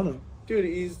 No. Dude,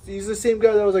 he's the same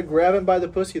guy that was like grabbing by the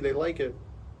pussy. They like it.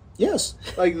 Yes.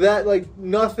 Like that, like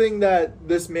nothing that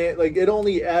this man, like it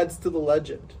only adds to the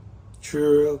legend.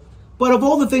 True. But of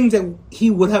all the things that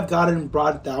he would have gotten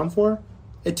brought down for,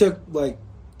 it took like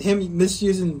him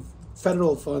misusing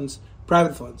federal funds,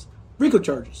 private funds, RICO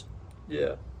charges.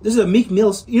 Yeah. This is a Meek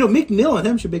Mill. You know, Meek Mill and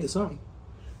him should make a song.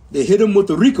 They hit him with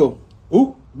the RICO.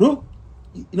 Ooh, bro.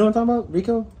 You know what I'm talking about?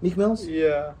 RICO? Meek Mills?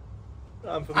 Yeah.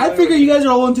 I figure you guys are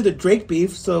all into the Drake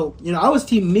beef, so, you know, I was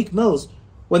team Meek Mills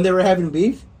when they were having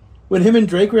beef. When him and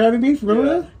Drake were having beef,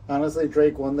 remember that? Honestly,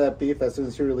 Drake won that beef as soon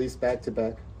as he released Back to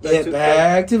Back. Yeah,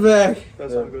 back to back. That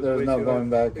song goes There's way no too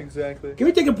going high. back. Exactly. Can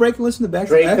we take a break and listen to Back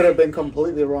Drake to Back? could have been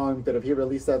completely wrong, but if he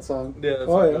released that song... Yeah, that's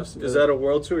Oh, yeah. Is that a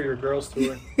world tour or your girls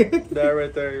tour? That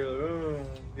right there, you're like,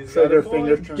 he's got Trigger a point.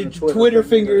 fingers turn to Twitter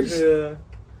fingers. Yeah.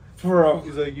 Bro.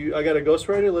 He's like, I got a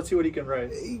ghostwriter, let's see what he can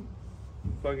write.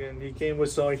 Fucking, he came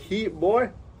with some heat,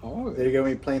 boy. Oh, They're going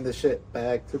to be playing this shit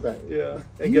back to back. Yeah.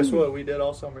 And guess what? We did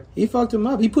all summer. he fucked him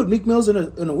up. He put Meek Mills in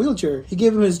a wheelchair. He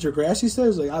gave him his Degrassi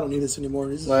says, like, I don't need this anymore.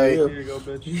 This is Like- real. Here you go,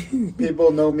 bitch.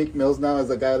 People know Meek Mills now as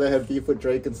the guy that had beef with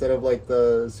Drake instead of like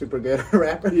the super good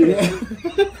rapper. Yeah.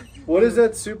 What is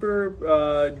that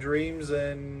super Dreams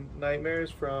and Nightmares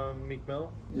from Meek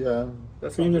Mill? Yeah.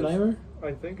 That's Dreams and Nightmare?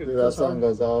 I think Dude, it's that song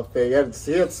goes off. He had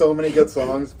so many good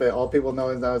songs, but all people know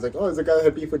is now is like, oh, there's a guy that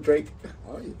had beef with Drake.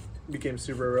 became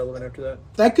super irrelevant after that.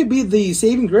 That could be the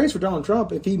saving grace for Donald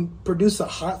Trump if he produced a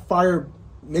hot fire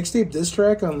mixtape diss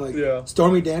track on like Yeah.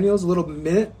 Stormy Daniels, a little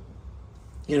minute.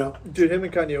 You know, Dude, him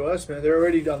and Kanye West, man, they're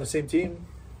already on the same team.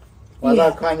 Why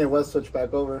not Kanye West switch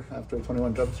back over after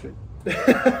 21 Jump Street?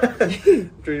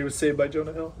 After he was saved by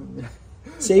Jonah Hill.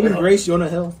 saving grace, Jonah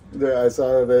Hill. Yeah, I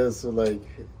saw this, like,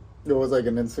 it was like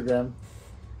an Instagram,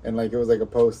 and like it was like a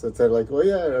post that said like, well,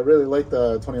 yeah, I really like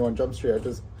the 21 Jump Street. I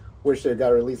just wish it got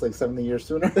released like 70 years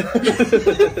sooner. It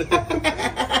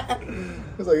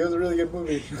was a really good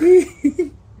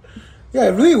movie. Yeah, I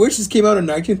really wish this came out in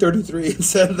 1933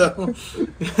 instead, though.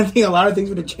 I think a lot of things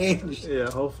would have changed.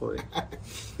 Yeah, hopefully.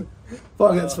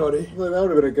 Fuck, that's funny. Well, that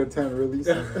would have been a good time to release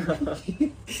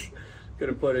it. Could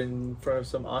have put it in front of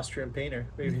some Austrian painter.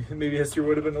 Maybe history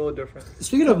would have been a little different.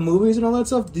 Speaking of movies and all that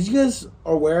stuff, did you guys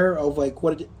aware of like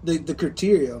what the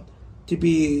criteria to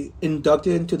be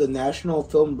inducted into the National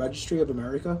Film Registry of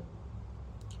America?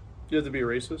 You have to be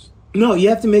racist. No, you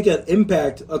have to make an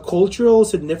impact, a cultural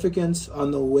significance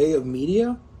on the way of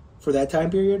media for that time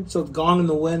period. So Gone in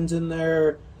the Wind's in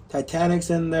there, Titanic's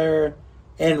in there,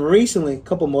 and recently, a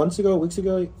couple months ago, weeks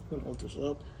ago, I don't know if this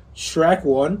up, Shrek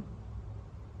 1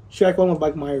 with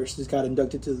Mike Myers just got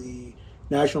inducted to the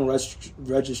National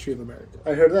Registry of America.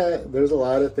 I heard that there's a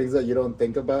lot of things that you don't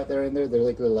think about there in there. There's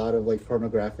like a lot of like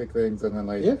pornographic things, and then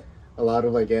like a lot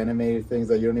of like animated things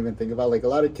that you don't even think about. Like a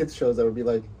lot of kids shows that would be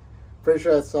like, pretty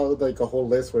sure I saw like a whole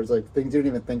list where it's like things you don't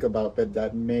even think about but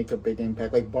that make a big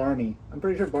impact. Like Barney. I'm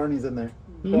pretty sure Barney's in there.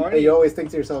 Barney? And you always think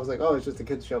to yourself, like, oh, it's just a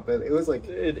kid's show, but it was like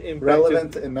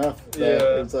relevant enough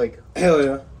that it's like, hell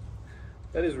yeah.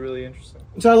 That is really interesting.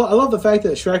 So I love the fact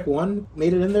that Shrek 1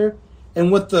 made it in there,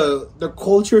 and with the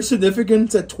culture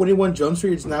significance that 21 Jump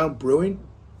Street is now brewing,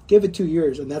 give it 2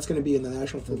 years, and that's going to be in the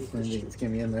National Film Registry. it's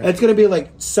gonna be in there. And it's going to be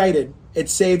like cited. It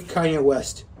saved Kanye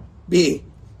West. B.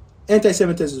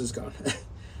 Anti-Semitism is gone.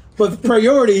 But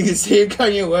priority is save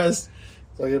Kanye West.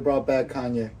 So you brought back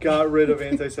Kanye. Got rid of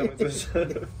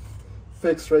anti-Semitism.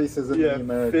 Fix racism in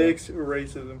America. Fix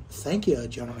racism. Thank you,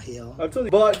 Jonah Hill.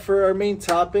 But for our main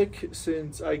topic,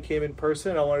 since I came in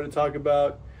person, I wanted to talk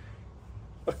about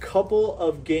a couple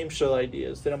of game show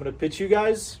ideas that I'm going to pitch you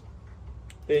guys.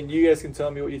 And you guys can tell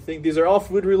me what you think. These are all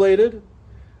food related.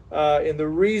 And the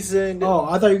reason... Oh,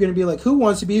 I thought you were going to be like, who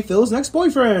wants to be Phil's next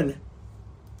boyfriend?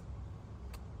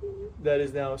 That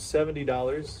is now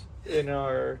 $70 in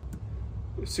our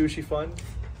sushi fund.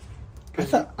 I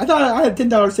thought I had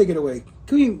 $10 taken away.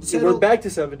 Can we settle? We're back to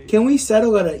 70. Can we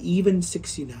settle at an even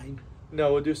 69?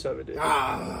 No, we'll do 70.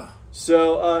 Ah.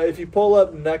 So if you pull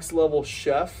up Next Level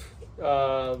Chef,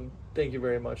 thank you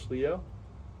very much, Leo.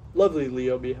 Lovely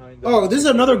Leo behind. Oh, this is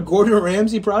another Gordon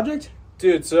Ramsay project?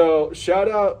 Dude, so shout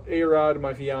out A-Rod,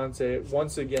 my fiance,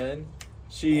 once again.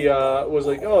 She was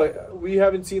like, oh, we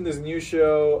haven't seen this new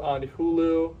show on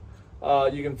Hulu.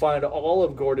 You can find all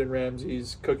of Gordon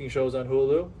Ramsay's cooking shows on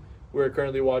Hulu. We're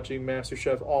currently watching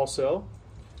MasterChef also.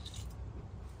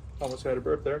 Almost had a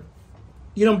burp there.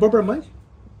 You don't burp on mic?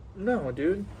 No,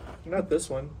 dude. Not this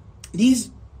one. This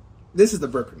is the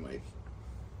burping mic.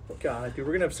 God, dude,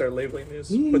 we're going to have to start labeling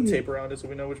these. Yeah. Put tape around it so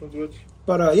we know which one's which.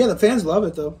 But yeah, the fans love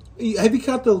it, though. Have you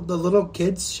caught the little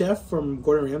kid's chef from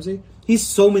Gordon Ramsay? He's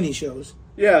so many shows.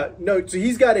 Yeah, no, so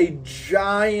he's got a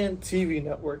giant TV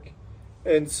network.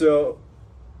 And so,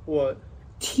 what?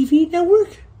 TV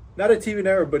network? Not a TV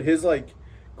network, but his, like,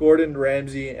 Gordon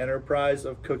Ramsay enterprise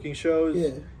of cooking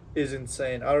shows is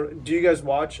insane. Do you guys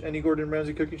watch any Gordon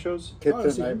Ramsay cooking shows?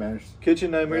 Kitchen Nightmares.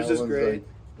 Kitchen Nightmares is great. Like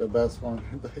the best one.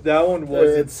 That one was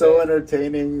It's so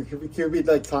entertaining. He'll be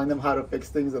like telling them how to fix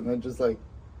things and then just like...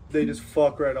 They just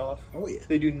fuck right off. Oh, yeah.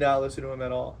 They do not listen to him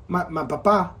at all. My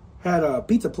papa had a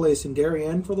pizza place in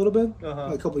Darien for a little bit,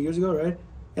 like a couple of years ago, right?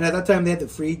 And at that time, they had the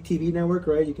free TV network,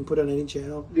 right? You can put it on any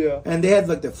channel. Yeah. And they had,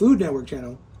 like, the Food Network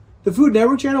channel. The Food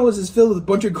Network channel was just filled with a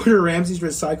bunch of Gordon Ramsay's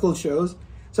recycled shows.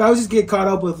 So I was just get caught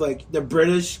up with, like, the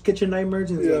British Kitchen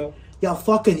Nightmares. And it's like, you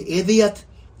fucking idiot.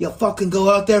 You fucking go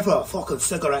out there for a fucking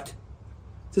cigarette.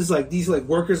 Just, like, these, like,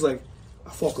 workers, like, I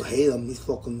fucking hate them. He's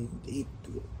fucking...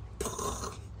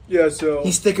 Yeah, so...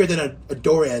 He's thicker than a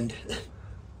door end.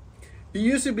 He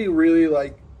used to be really,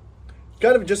 like,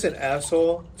 kind of just an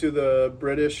asshole to the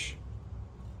British,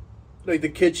 like, the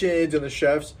kitchens and the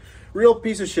chefs. Real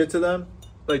piece of shit to them.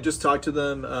 Like, just talk to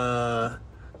them,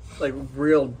 like,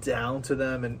 real down to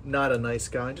them and not a nice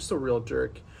guy. Just a real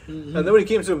jerk. Mm-hmm. And then when he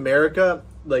came to America,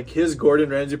 like, his Gordon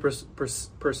Ramsay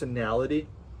personality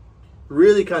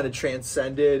really kind of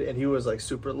transcended, and he was, like,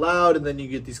 super loud. And then you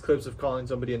get these clips of calling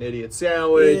somebody an idiot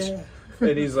sandwich. Yeah.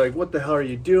 And he's like, what the hell are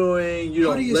you doing? You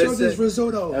how don't do you listen. serve this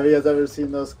risotto? Have you guys ever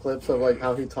seen those clips of like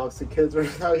how he talks to kids or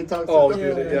how he talks to them?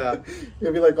 Dude, yeah.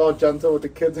 He'll be like all gentle with the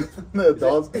kids and the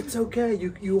adults. It's okay.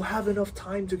 You have enough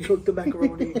time to cook the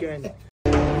macaroni again.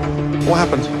 What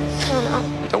happened?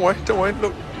 Oh, don't worry.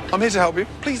 Look, I'm here to help you.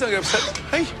 Please don't get upset.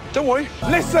 Hey, don't worry.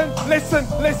 Listen.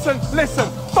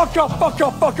 Fuck off.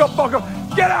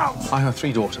 Get out. I have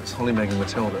 3 daughters, Holly, Meg, and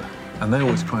Matilda. And they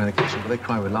always cry in the kitchen, but they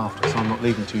cry with laughter, so I'm not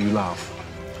leaving till you laugh.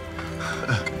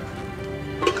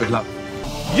 Good luck.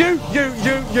 You.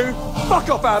 Fuck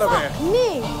off out of here.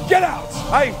 Me. Get out.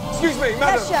 Hey, excuse me,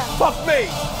 madam. Pressure. Fuck me.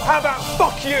 How about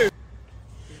fuck you?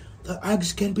 The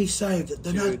eggs can be saved.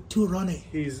 They're not too runny.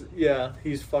 He's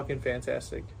fucking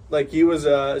fantastic. Like he was.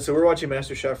 So we're watching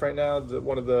Master Chef right now. I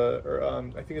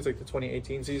think it's like the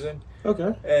 2018 season.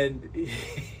 Okay. And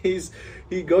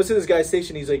he goes to this guy's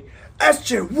station. He's like,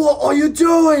 Esther, what are you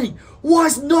doing?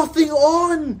 Why's nothing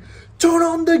on? Turn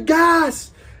on the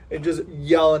gas. And just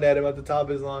yelling at him at the top of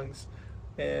his lungs.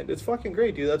 And it's fucking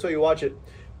great, dude. That's why you watch it.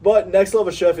 But Next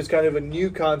Level Chef is kind of a new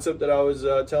concept that I was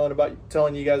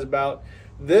telling you guys about.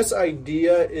 This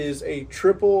idea is a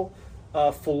triple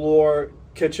floor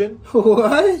kitchen.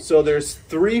 What? So there's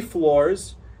 3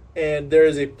 floors, and there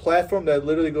is a platform that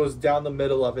literally goes down the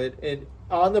middle of it. And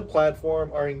on the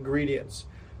platform are ingredients.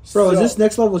 Bro, is this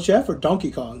Next Level Chef or Donkey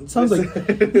Kong? It sounds like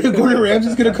Gordon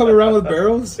Ramsay's going to come around with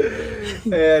barrels.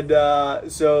 And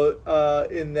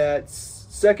in that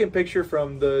second picture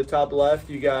from the top left,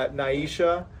 you got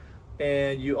Naisha.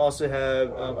 And you also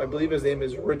have, I believe his name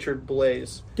is Richard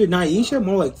Blaze. Dude, Naisha?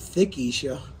 More like Thick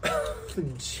Isha.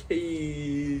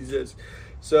 Jesus.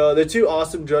 So the 2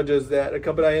 awesome judges that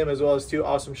accompany him, as well as 2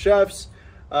 awesome chefs,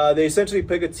 they essentially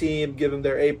pick a team, give them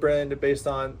their apron based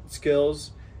on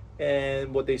skills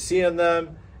and what they see in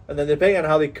them. And then depending on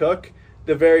how they cook,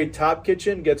 the very top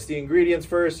kitchen gets the ingredients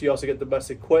first. You also get the best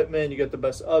equipment. You get the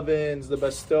best ovens, the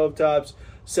best stovetops.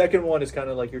 Second one is kind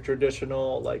of like your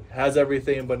traditional, like has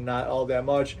everything but not all that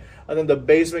much. And then the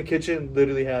basement kitchen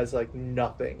literally has like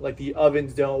nothing. Like the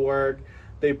ovens don't work.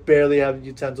 They barely have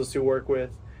utensils to work with.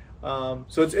 So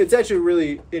it's actually a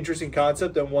really interesting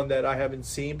concept and one that I haven't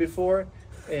seen before.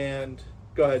 And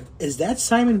go ahead. Is that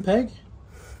Simon Pegg?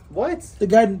 What? The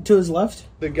guy to his left?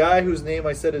 The guy whose name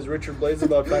I said is Richard Blaze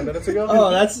about 5 minutes ago? Oh,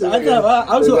 that's... I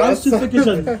was too focused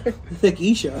on Thick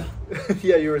Isha.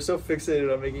 Yeah, you were so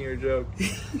fixated on making your joke.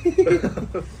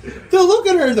 Dude, look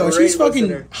at her, though. Great She's fucking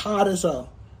listener. hot as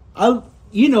hell.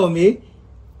 You know me.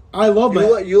 I love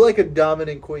my... You like a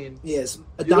dominant queen. Yes.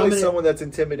 A You like dominant someone that's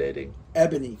intimidating.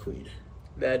 ebony queen.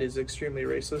 That is extremely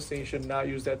racist, and you should not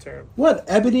use that term. What?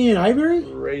 Ebony and ivory?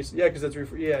 Race? Yeah, because that's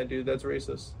yeah, dude, that's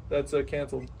racist. That's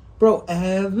canceled. Bro,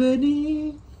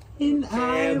 ebony and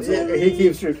ivory. He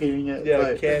keeps repeating it. Yeah,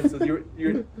 but... canceled.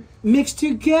 You're mixed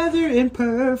together in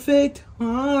perfect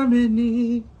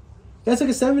harmony. That's like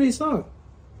a 70s song.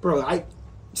 Bro,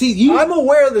 I'm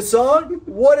aware of the song.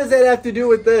 What does that have to do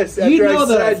with this? After I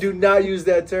said do not use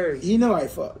that term. You know I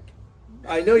fuck.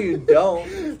 I know you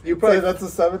don't. You probably that's a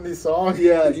 70s song.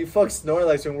 Yeah, you fuck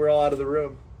Snorlax when we're all out of the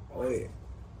room. Oh yeah.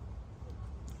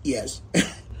 Yes.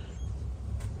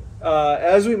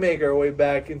 As we make our way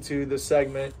back into the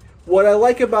segment, what I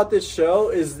like about this show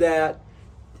is that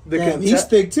he's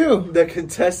thick too. The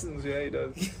contestants, yeah, he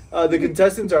does. The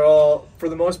contestants are all, for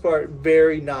the most part,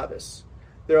 very novice.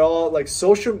 They're all like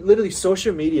literally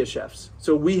social media chefs.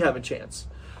 So we have a chance.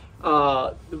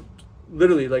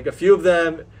 Literally, like a few of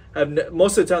them have.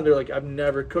 Most of the time, they're like, "I've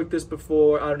never cooked this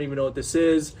before. I don't even know what this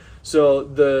is." So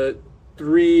the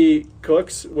 3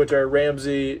 cooks, which are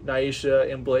Ramsay, Naisha,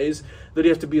 and Blaze, that you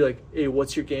have to be like, "Hey,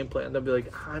 what's your game plan?" They'll be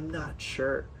like, "I'm not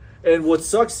sure." And what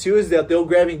sucks too is that they'll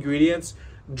grab ingredients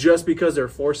just because they're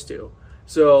forced to.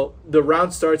 So the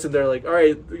round starts and they're like, "All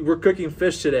right, we're cooking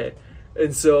fish today,"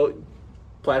 and so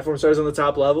platform starts on the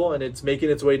top level and it's making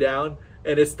its way down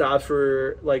and it stops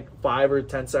for like 5 or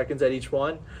 10 seconds at each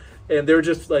one. And they're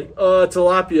just like,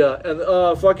 tilapia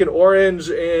and fucking orange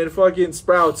and fucking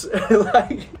sprouts.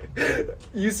 Like,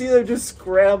 you see them just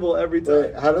scramble every time.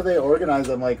 Wait, how do they organize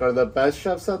them? Like, are the best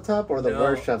chefs on top or the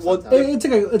worst chefs on top?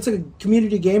 It's like a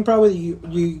community game probably.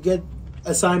 You get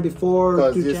assigned before.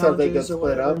 Because you said they get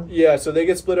split up? Yeah, so they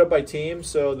get split up by teams.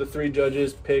 So the 3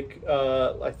 judges pick,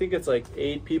 I think it's like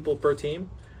 8 people per team.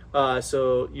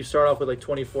 So you start off with like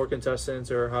 24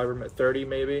 contestants or however, 30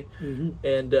 maybe. Mm-hmm.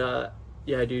 And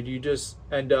yeah, dude, you just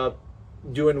end up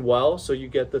doing well. So you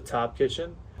get the top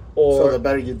kitchen. Or, so the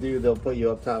better you do, they'll put you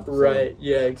up top. So. Right,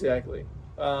 yeah, exactly.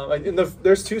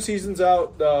 There's 2 seasons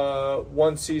out.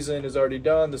 1 season is already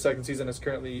done. The second season is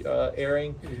currently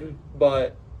airing. Mm-hmm.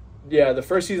 But yeah, the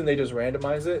first season they just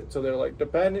randomize it. So they're like,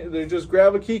 they just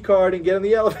grab a key card and get in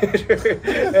the elevator.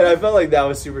 And I felt like that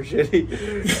was super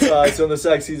shitty. So in the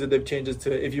second season, they've changed it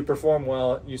to if you perform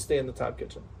well, you stay in the top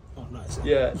kitchen. Oh, nice.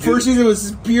 Yeah. First season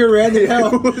was pure random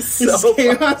hell. It was so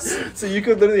chaos. So you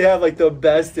could literally have like the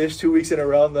best dish 2 weeks in a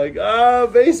row. I'm like,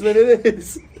 basement it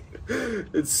is.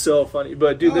 It's so funny.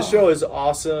 But dude, this show is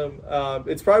awesome.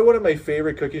 It's probably one of my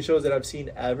favorite cooking shows that I've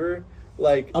seen ever.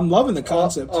 Like, I'm loving the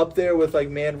concept. Up there with like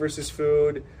Man vs.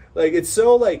 Food. Like, it's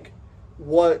so like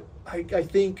what I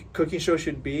think cooking shows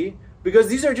should be, because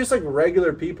these are just like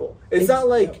regular people. It's not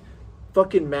like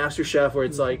fucking MasterChef where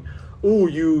it's like, ooh,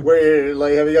 you. Where,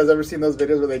 like, have you guys ever seen those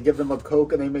videos where they give them a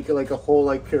Coke and they make it like a whole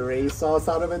like puree sauce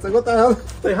out of it? It's like, what the hell?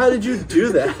 Like, how did you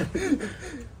do that?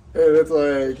 And it's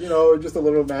like, you know, just a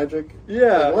little magic.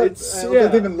 Yeah, like, what? it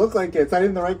doesn't even look like it. It's not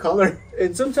even the right color.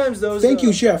 And sometimes those. Thank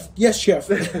you, chef. Yes, chef.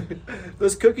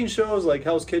 Those cooking shows like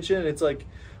Hell's Kitchen, it's like,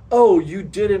 oh, you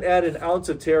didn't add an ounce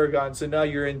of tarragon, so now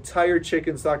your entire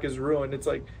chicken stock is ruined. It's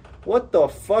like, what the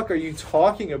fuck are you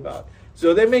talking about?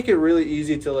 So they make it really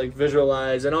easy to like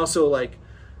visualize, and also like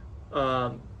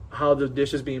how the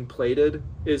dish is being plated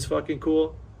is fucking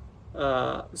cool.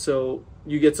 So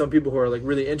you get some people who are like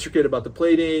really intricate about the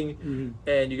plating,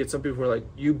 and you get some people who are like,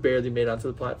 you barely made it onto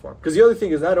the platform. Because the other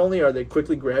thing is, not only are they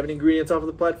quickly grabbing ingredients off of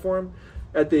the platform,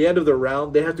 at the end of the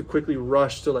round they have to quickly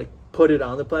rush to like put it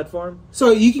on the platform.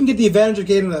 So you can get the advantage of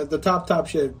getting the top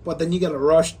shit, but then you gotta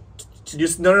rush.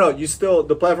 No. You still,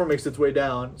 the platform makes its way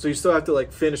down, so you still have to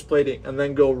like finish plating and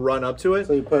then go run up to it.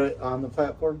 So you put it on the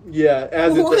platform? Yeah,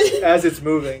 as it's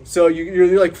moving. So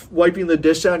you're like wiping the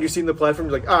dish down. You're seeing the platform.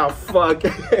 You're like, oh fuck.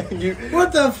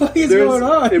 What the fuck is going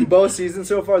on? In both seasons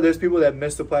so far, there's people that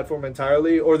miss the platform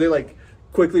entirely, or they like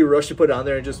quickly rush to put it on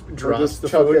there and just drops the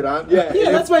chug food. it on.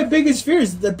 Yeah, that's my biggest fear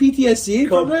is the PTSD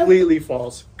from that.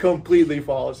 Completely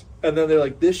falls. And then they're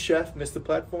like, this chef missed the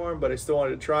platform, but I still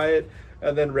wanted to try it.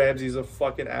 And then Ramsay's a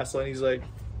fucking asshole, and he's like,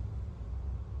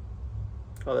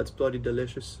 oh, that's bloody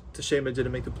delicious. It's a shame I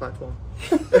didn't make the platform.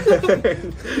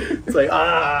 It's like,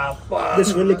 fuck.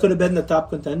 This really could have been the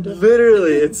top contender.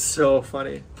 Literally, it's so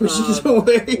funny.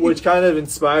 Which kind of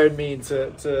inspired me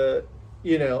to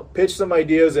pitch some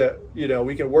ideas that,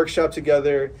 we can workshop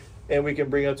together and we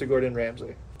can bring up to Gordon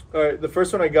Ramsay. All right, the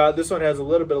first one I got, this one has a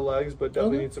little bit of legs, but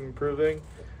definitely needs some improving.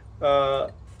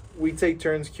 We take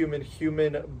turns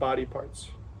human body parts.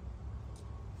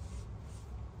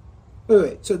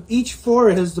 Wait. So each floor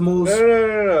has the most.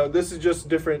 No. This is just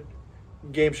different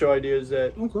game show ideas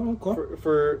that Okay.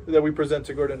 for that we present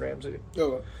to Gordon Ramsay.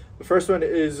 Oh. The first one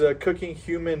is cooking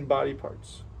human body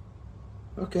parts.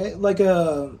 Okay, like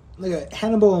a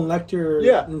Hannibal and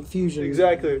Lecter infusion.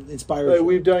 Exactly. Inspired. Like,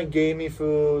 we've done gamey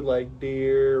food like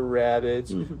deer,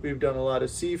 rabbits. Mm-hmm. We've done a lot of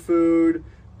seafood,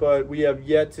 but we have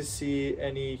yet to see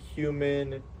any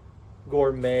human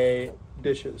gourmet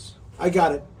dishes. I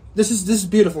got it. This is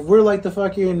beautiful. We're like the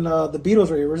fucking the Beatles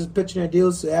right here. We're just pitching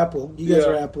ideas to Apple. You guys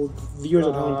are Apple viewers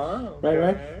at home, okay.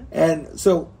 right? And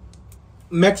so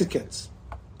Mexicans,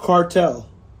 cartel.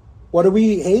 What do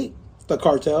we hate? The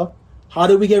cartel. How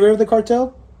do we get rid of the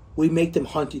cartel? We make them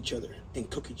hunt each other and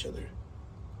cook each other.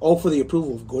 All for the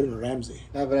approval of Gordon Ramsay.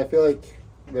 Yeah, but I feel like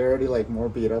they're already like more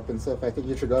beat up and stuff. I think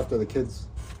you should go after the kids.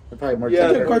 They're probably more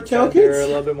the cartel kids? They're a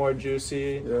little bit more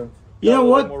juicy. Yeah. You know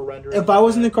what? If I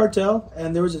was in the cartel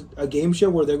and there was a game show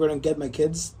where they're going to get my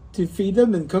kids to feed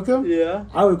them and cook them,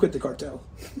 I would quit the cartel.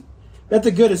 That's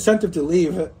a good incentive to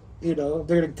leave. If they're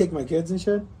going to take my kids and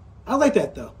shit. I like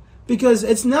that though, because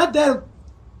it's not that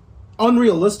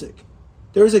unrealistic.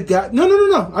 There's a guy.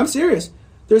 No. I'm serious.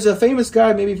 There's a famous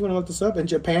guy. Maybe if you want to look this up, in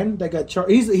Japan that got charged.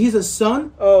 He's a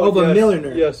son of a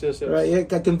millionaire. Yes. Right. He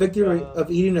got convicted of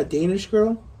eating a Danish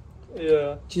girl.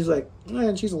 Yeah. She's like,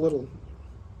 man, she's a little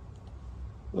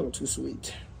too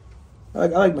sweet. I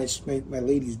like my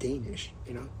lady's Danish.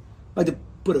 I like to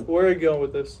put a. Where are you going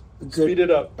with this? Speed it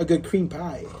up. A good cream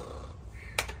pie.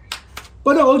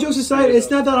 But no, all jokes aside,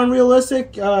 it's not that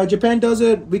unrealistic. Japan does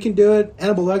it. We can do it.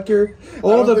 Hannibal Lecter.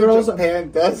 All the girls. Japan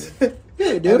does it.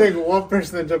 Yeah, dude. I think one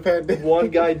person in Japan did. One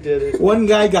guy did it. One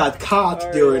guy got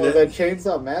caught doing it. The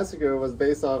Chainsaw Massacre was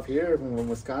based off here from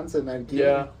Wisconsin.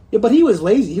 Yeah, but he was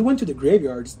lazy. He went to the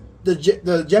graveyards.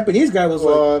 The Japanese guy was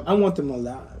like, I want them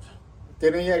alive.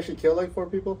 Didn't he actually kill like 4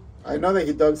 people? I know that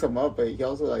he dug some up, but he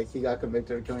also he got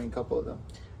convicted of killing a couple of them.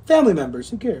 Family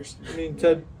members. Who cares? I mean,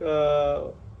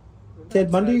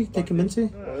 Ted Bundy? Ted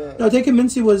Kaminski? No, Ted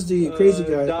Kaminski was the crazy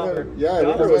guy. Dahmer. Yeah, it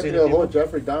was the whole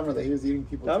Jeffrey Dahmer that he was eating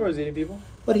people. Dahmer was eating people?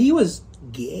 But he was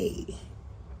gay.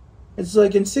 It's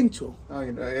like instinctual. Oh,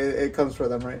 it comes for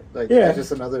them, right? Like, it's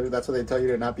just another. That's what they tell you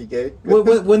to not be gay.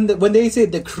 when they say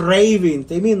the craving,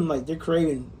 they mean like they're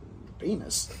craving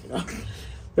penis.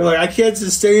 They're like, I can't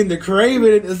sustain the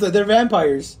craving. It's like they're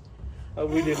vampires.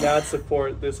 We do not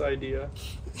support this idea.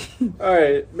 All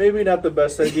right, maybe not the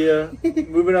best idea.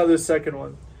 Moving on to the second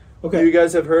one. Okay. You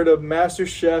guys have heard of Master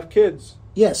Chef Kids?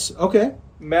 Yes. Okay.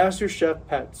 Master Chef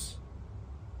Pets.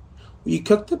 You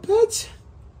cook the pets?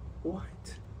 What?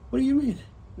 What do you mean?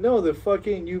 No,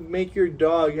 you make your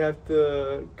dog have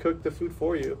to cook the food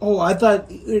for you. Oh, I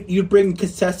thought you'd bring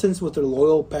contestants with their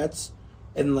loyal pets,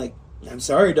 and like, I'm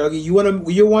sorry, doggy, you want Why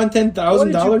did you pour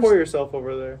 $10,000? yourself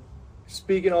over there?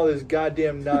 Speaking all this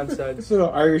goddamn nonsense.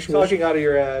 Little Irish whiskey. Talking out of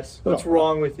your ass. What's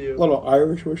wrong with you? Little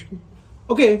Irish whiskey.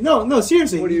 Okay, no,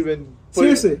 seriously. What have you been...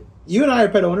 Seriously, you and I are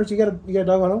pet owners. You got a dog at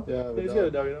home? Yeah, He's got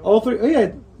a dog, you know? All three. Oh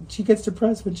yeah, she gets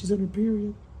depressed when she's on her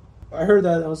period. I heard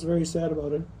that. I was very sad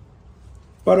about it.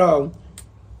 But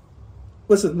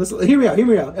listen. Hear me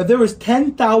out. If there was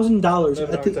 $10,000, I'm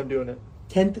having a hard time doing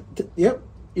it. Yep,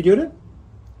 you doing it?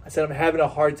 I said I'm having a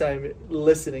hard time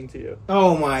listening to you.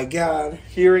 Oh my god.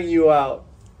 Hearing you out.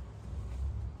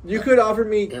 You could offer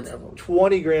me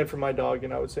 20 grand for my dog,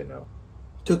 and I would say no.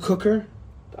 To cook her?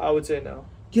 I would say no,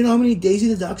 Do you know how many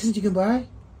Daisy the Dachshunds you can buy?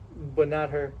 but not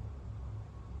her.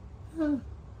 Huh.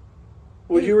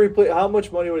 Would you replace? How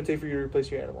much money would it take for you to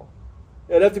replace your animal?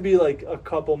 It'd have to be like a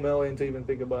couple million to even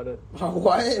think about it. Oh,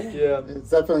 what? Yeah, It's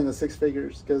definitely in the six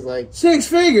figures because like, 6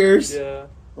 figures? yeah.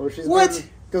 well, she's What?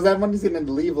 Because that money's gonna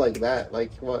leave like that.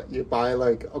 Like what? You buy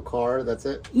like a car. That's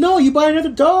it. No, you buy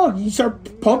another dog. You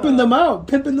start pumping them out,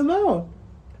 pimping them out.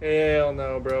 Hell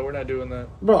no, bro. We're not doing that.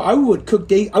 Bro, I would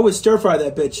I would stir fry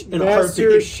that bitch in a Master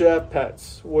heartbeat. Chef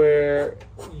Pets, where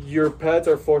your pets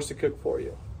are forced to cook for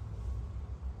you.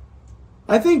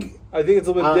 I think I think it's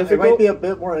a little bit It difficult. might be a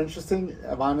bit more interesting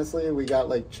if honestly we got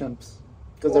like chimps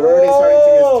because they're already starting to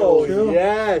get Oh, children.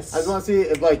 yes. I just want to see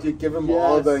if like you give them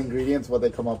all Yes. the ingredients, what they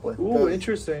come up with. Ooh, 'Cause-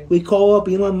 interesting. we call up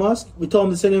Elon Musk. We told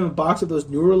him to send him a box of those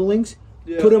Neuralinks.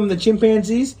 Yeah. Put them in the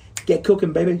chimpanzees. Get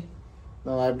cooking, baby.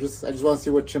 No, I just want to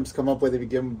see what chimps come up with if you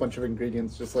give them a bunch of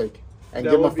ingredients, just like and That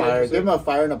give them a would be fire, interesting. give them a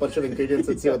fire and a bunch of ingredients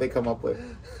and see what they come up with.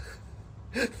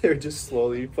 They're just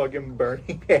slowly fucking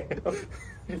burning down.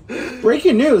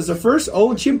 Breaking news: the first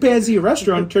old chimpanzee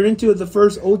restaurant turned into the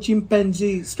first old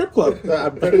chimpanzee strip club.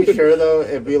 I'm pretty sure though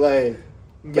it'd be like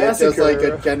get just like a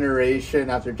Massacre. generation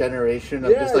after generation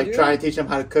of Yeah, just like dude. trying to teach them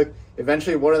how to cook.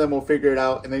 Eventually, one of them will figure it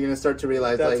out, and they're gonna start to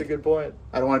realize That's like a good point.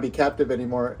 I don't want to be captive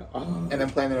anymore, and then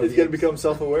plan their He's gonna abuse. become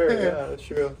self-aware. Yeah, that's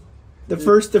true. The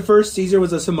first Caesar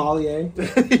was a sommelier.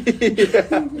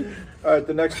 Yeah. All right,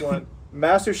 the next one.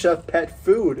 Master Chef Pet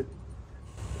Food.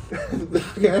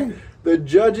 Okay. The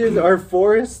judges are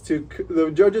forced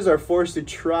to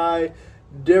try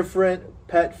different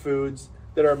pet foods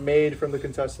that are made from the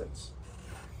contestants.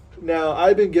 Now,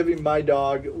 I've been giving my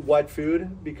dog wet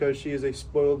food because she is a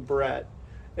spoiled brat.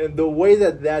 And the way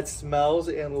that smells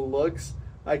and looks,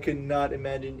 I could not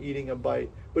imagine eating a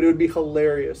bite. But it would be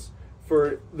hilarious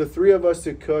for the three of us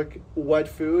to cook wet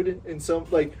food in some,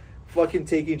 like, fucking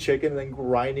taking chicken and then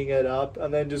grinding it up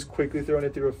and then just quickly throwing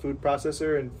it through a food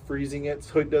processor and freezing it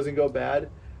so it doesn't go bad.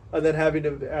 And then having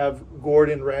to have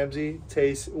Gordon Ramsay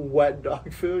taste wet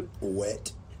dog food.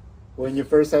 Wet. When you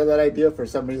first had that idea, for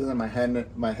some reason in my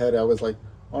head, I was like,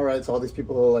 all right, so all these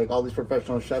people, like all these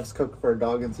professional chefs, cook for a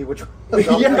dog and see which one. The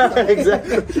dog Yeah, likes.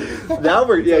 exactly. Now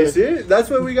we're, yeah, see? That's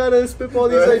why we gotta spitball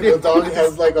these The ideas. dog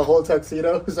has like a whole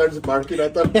tuxedo, starts barking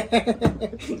at them.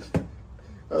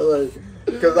 I was like,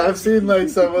 because I've seen like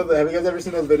some of the. Have you guys ever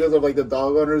seen those videos of like the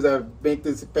dog owners that make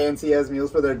these fancy ass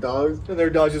meals for their dogs? And their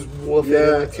dog just woofing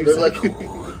Yeah, in like 2 they're like.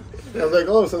 seconds. I was like,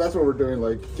 oh, so that's what we're doing,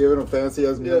 like giving a fancy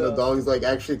ass meal. Yeah. The dog is like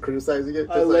actually criticizing it.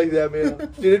 I Just, like that, man.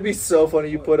 Dude, it'd be so funny.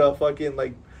 You put a fucking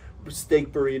like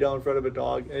steak burrito in front of a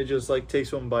dog, and it just like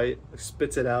takes one bite,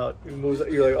 spits it out, he moves.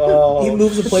 You're like, oh. He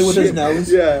moves the plate with his shit.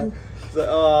 nose. Yeah. It's like,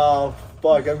 oh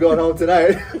fuck, I'm going home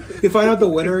tonight. You find out the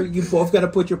winner. You both got to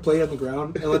put your plate on the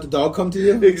ground and let the dog come to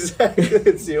you. Exactly.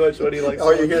 And see which one he likes.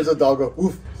 all you hear is a dog go,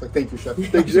 "Oof!" It's like, "Thank you, chef."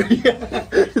 Thank you, chef. Yeah.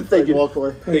 Thank Like, you. walk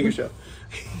away. Thank you, chef.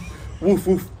 Woof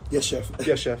woof. Yes, chef.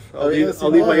 Yes, chef. Oh, yeah, I'll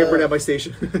leave my see, apron at my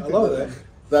station. I love that.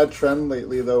 That trend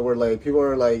lately, though, where like people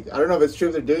are like, I don't know if it's true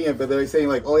if they're doing it, but they're saying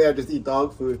like, "Oh yeah, just eat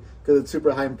dog food because it's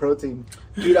super high in protein."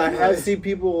 Dude, I have seen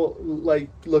people like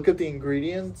look at the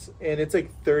ingredients, and it's like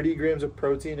 30 grams of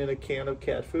protein in a can of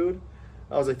cat food.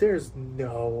 I was like, "There's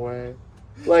no way."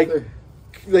 Like,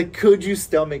 could you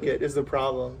stomach it? Is the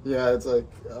problem, Yeah, it's like,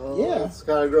 oh, Yeah. it's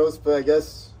kind of gross, but I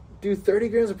guess dude? 30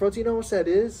 grams of protein. You know how much that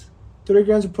is? 30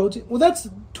 grams of protein. Well, that's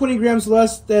 20 grams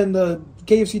less than the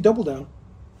KFC Double Down.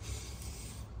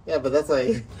 yeah, but that's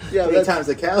like Yeah, 3 that's- times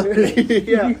the calorie.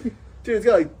 Yeah, dude, it's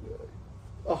got like.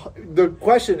 The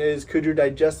question is, could your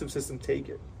digestive system take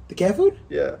it? The cat food?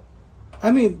 Yeah.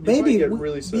 I mean, might baby, get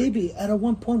really sick. baby. At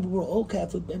one point, we were all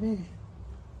cat food, baby.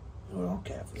 We were all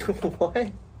cat food.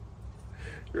 Why?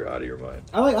 You're out of your mind.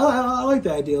 I like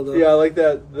the idea though. Yeah, I like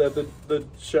that the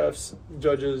chefs,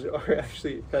 judges are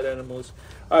actually pet animals.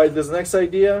 All right, this next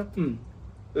idea,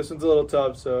 this one's a little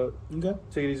tough, so Okay.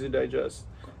 take it easy to digest.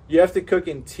 You have to cook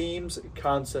in teams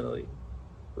constantly,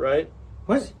 right?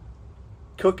 What?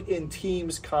 Cook in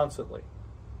teams constantly.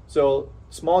 So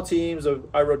small teams of,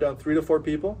 I wrote down 3 to 4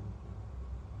 people,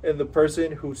 and the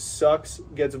person who sucks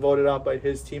gets voted out by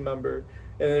his team member.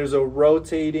 And there's a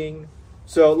rotating.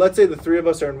 So let's say the 3 of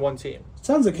us are in one team.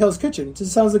 Sounds like Hell's Kitchen. It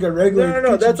just sounds like a regular.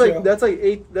 No. kitchen show. That's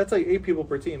like 8 people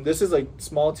per team. This is like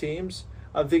small teams.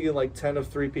 I'm thinking like 10 of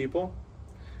 3 people.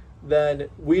 Then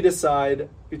we decide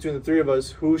between the 3 of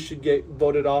us who should get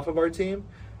voted off of our team.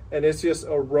 And it's just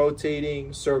a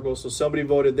rotating circle. So somebody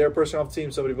voted their person off the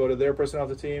team, somebody voted their person off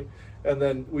the team, and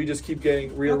then we just keep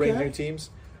getting rearranged new teams.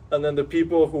 And then the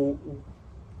people who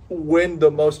win the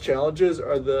most challenges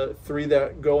are the 3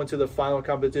 that go into the final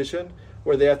competition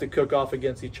where they have to cook off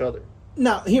against each other.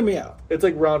 Now, hear me out. It's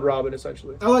like round robin,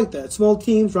 essentially. I like that. Small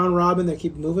teams, round robin, that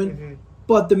keep moving. Mm-hmm.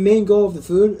 But the main goal of the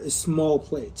food is small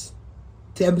plates.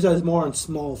 To emphasize more on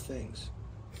small things.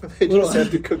 They just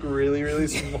have to cook really, really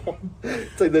small.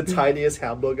 It's like the tiniest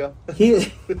hamburger.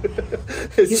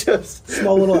 It's just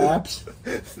small little apps.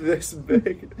 This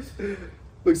big.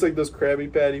 Looks like those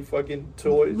Krabby Patty fucking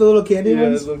toys. The little candy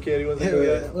ones? Yeah, the little candy ones.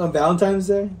 Yeah. On Valentine's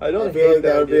Day? I don't I feel hate like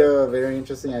that would be idea. a very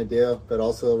interesting idea, but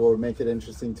also what would make it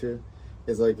interesting too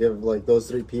is like if like those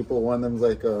 3 people, one of them's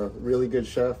like a really good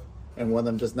chef, and one of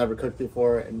them just never cooked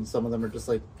before, and some of them are just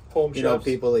like Home you know chefs.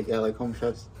 people like like home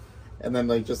chefs. And then,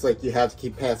 like, just, like, you have to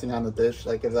keep passing on the dish.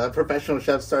 Like, if that professional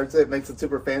chef starts it, makes it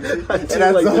super fancy. I do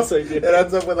like this idea. It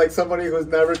ends up with, like, somebody who's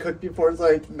never cooked before. It's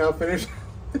like, now finish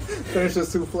the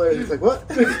souffle. It's like, what?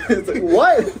 It's like,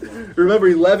 what? Remember,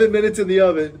 11 minutes in the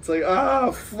oven. It's like,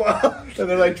 fuck. And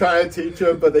they're, like, trying to teach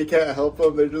them, but they can't help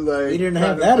them. They're just, like... You didn't trying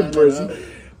have to that in find it prison. out.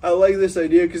 I like this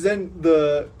idea because then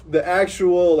the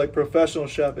actual like professional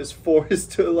chef is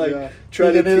forced to like try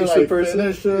You to can either, teach the like, person.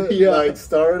 finish it, Yeah. like,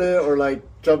 start it, or, like,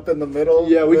 jump in the middle.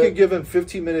 Yeah, we of could it. give them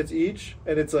 15 minutes each,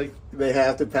 and it's like They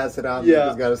have to pass it on. Yeah. They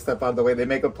just got to step out of the way. They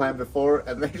make a plan before,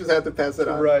 and they just have to pass it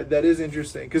on. right. That is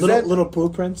interesting because Little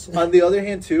blueprints. on the other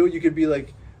hand too, you could be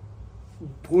like,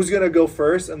 who's gonna go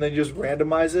first, and then just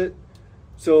randomize it.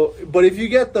 So, but if you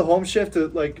get the home chef to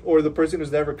like, or the person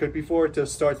who's never cooked before to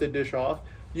start the dish off,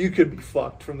 you could be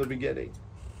fucked from the beginning.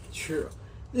 True.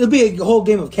 It'll be a whole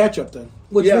game of catch up then,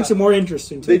 which Yeah. makes it more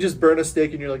interesting too. They just burn a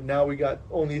steak, and you're like, now we got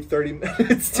only 30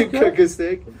 minutes to Okay. cook a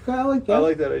steak. Okay, I like that. I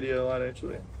like that idea a lot,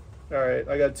 actually. All right,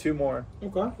 I got 2 more.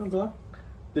 Okay.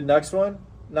 The next one,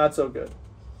 not so good.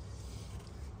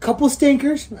 Couple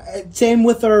stinkers. Same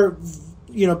with our,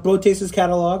 Bro Tastes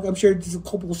catalog. I'm sure there's a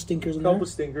couple stinkers in Couple there.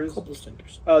 stinkers. Couple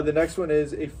stinkers. The next one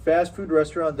is a fast food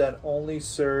restaurant that only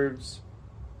serves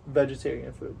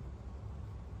vegetarian food.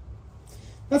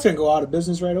 That's gonna go out of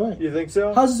business right away. You think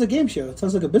so? How's this a game show? It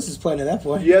sounds like a business plan at that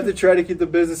point. You have to try to keep the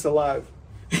business alive.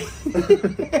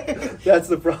 That's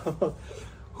the problem.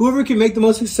 Whoever can make the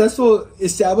most successful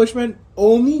establishment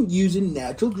only using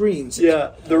natural greens.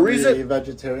 Yeah, the The reason.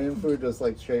 vegetarian food, just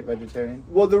like straight vegetarian.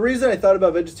 Well, the reason I thought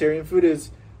about vegetarian food is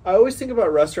I always think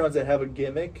about restaurants that have a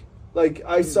gimmick. Like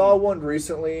I saw one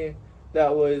recently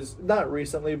that was not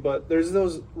recently, but there's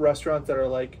those restaurants that are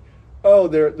like, oh,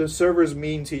 the server's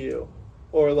mean to you,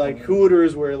 or like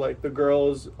Hooters where like the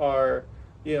girls are,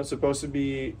 supposed to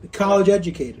be College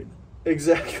educated.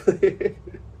 exactly.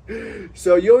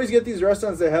 So you always get these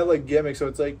restaurants that have like gimmicks. So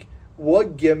it's like,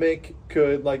 what gimmick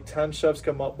could like 10 chefs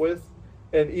come up with,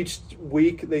 and each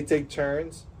week they take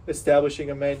turns establishing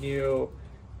a menu,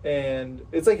 and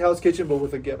it's like Hell's Kitchen but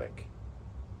with a gimmick.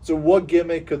 So what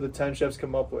gimmick could the 10 chefs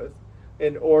come up with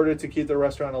in order to keep the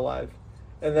restaurant alive?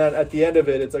 And then at the end of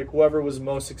it, it's like whoever was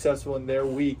most successful in their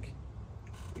week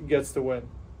gets to win.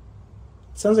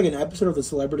 Sounds like an episode of The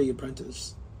Celebrity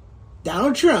Apprentice.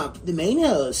 Donald Trump, the main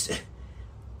host.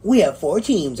 We have 4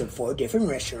 teams of 4 different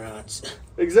restaurants.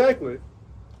 Exactly.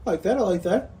 I like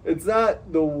that. It's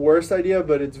not the worst idea,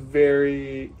 but it's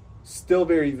still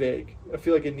very vague. I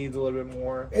feel like it needs a little bit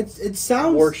more It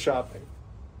sounds workshopping.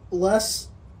 less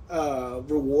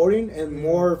rewarding and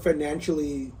more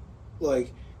financially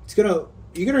like you're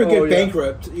gonna get Oh, yeah.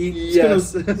 bankrupt.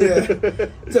 Yes.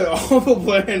 It's an awful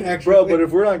plan, actually. Bro, but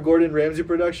if we're on Gordon Ramsay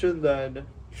production, then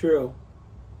True.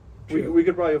 we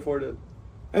could probably afford it.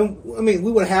 And I mean,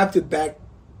 we would have to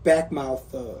backmouth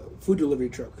food delivery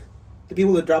truck. The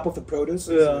people that drop off the produce.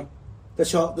 Yeah. The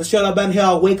shut up and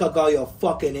here, wake up, you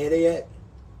fucking idiot.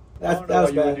 I don't know That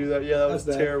was why you would bad. do that. Yeah, that was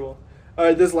That's bad. terrible. All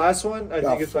right, this last one, I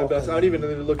think it's my fuck best. I don't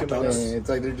even look at my Yeah, notes. it's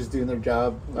like they're just doing their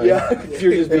job. Like, Yeah,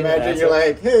 you're just being an imagine you're asshole.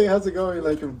 like, hey, how's it going?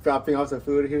 Like, you're dropping off some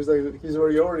food. Here's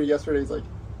where you ordered yesterday. He's like,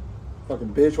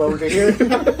 fucking bitch, why were you here?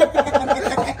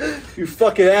 You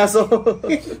fucking asshole.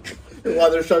 While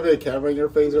they're shoving a camera in your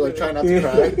face, they're like trying not to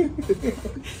cry.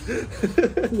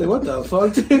 Like, what the fuck?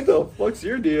 What the fuck's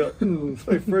your deal? It's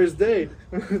my first day.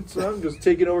 So I'm just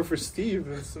taking over for Steve.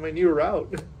 It's my new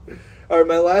route. All right,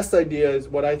 my last idea is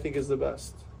what I think is the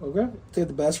best. Okay, take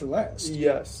the best for last.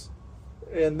 Yes.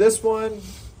 And this one,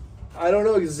 I don't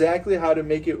know exactly how to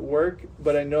make it work,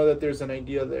 but I know that there's an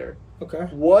idea there. Okay.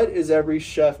 What is every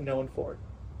chef known for?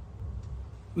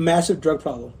 Massive drug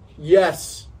problem.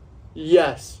 Yes.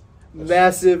 Yes.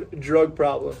 Massive drug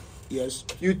problem. Yes.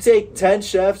 You take 10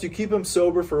 chefs, you keep them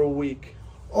sober for a week.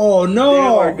 Oh no! They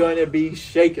are going to be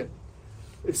shaken.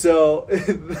 So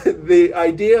the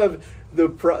idea of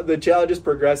the challenge is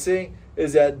progressing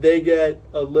is that they get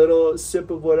a little sip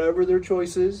of whatever their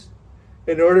choice is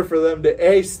in order for them to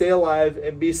A, stay alive,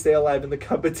 and B, stay alive in the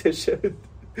competition.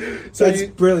 So That's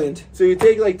brilliant. So you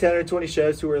take like 10 or 20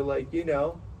 chefs who are like,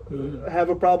 have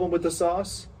a problem with the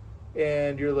sauce,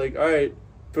 and you're like, all right,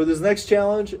 for this next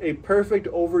challenge, a perfect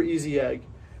over easy egg.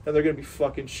 And they're going to be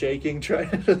fucking shaking,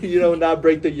 trying to, not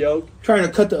break the yolk. Trying to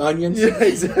cut the onions. Yeah,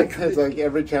 exactly. It's like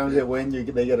every challenge they win, they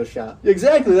get a shot.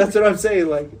 Exactly, that's what I'm saying.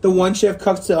 Like, The one chef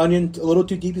cuts the onion a little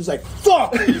too deep. He's like,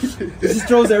 fuck! He just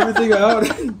throws everything out.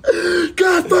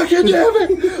 God fucking damn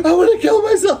it! I want to kill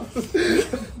myself.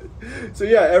 So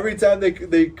yeah, every time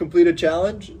they complete a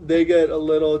challenge, they get a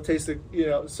little taste of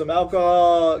some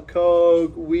alcohol,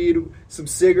 coke, weed, some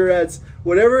cigarettes,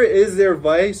 whatever is their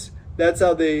vice. That's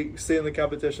how they stay in the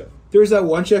competition. There's that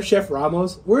one chef, Chef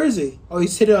Ramos. Where is he? Oh,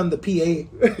 he's sitting on the PA.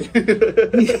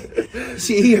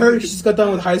 He heard she's got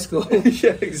done with high school.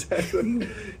 Yeah, exactly.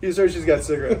 He's heard she's got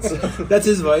cigarettes. So. That's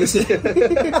his vice.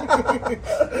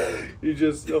 You're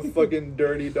just a fucking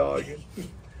dirty dog.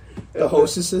 The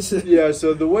hostesses. Yeah,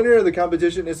 so the winner of the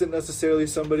competition isn't necessarily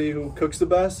somebody who cooks the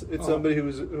best. It's somebody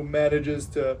who manages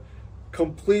to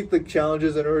complete the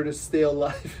challenges in order to stay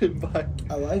alive and by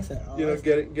I like that.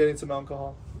 getting some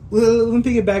alcohol. Let me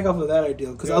pick it back off of that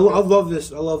idea because Yeah, I love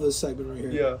this. I love this segment right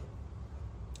here. Yeah.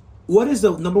 What is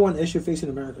the number one issue facing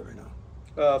America right now?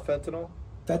 Fentanyl.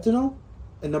 Fentanyl,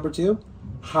 and number two,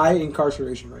 high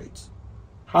incarceration rates.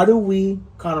 How do we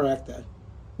counteract that?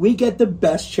 We get the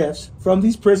best chefs from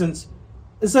these prisons.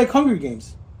 It's like Hunger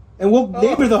Games. And we'll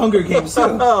neighbor the Hunger Games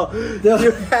too.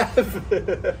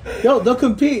 They'll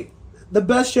compete. The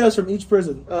best chefs from each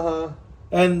prison. Uh-huh.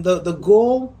 And the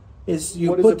goal is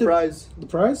What is the prize? The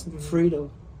prize? Freedom.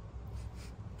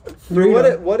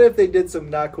 What if they did some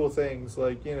not cool things,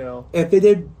 like, If they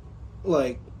did,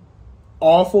 like,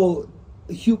 awful,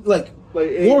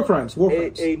 war crimes.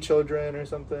 Eight children or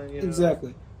something,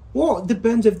 Exactly. Well, it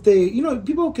depends if they,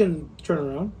 people can turn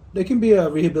around. They can be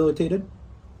rehabilitated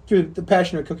through the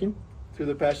passion of cooking. Through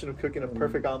the passion of cooking a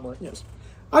perfect omelet. Yes.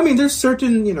 I mean, there's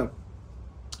certain,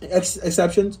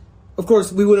 exceptions. Of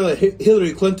course, we wouldn't let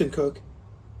Hillary Clinton cook.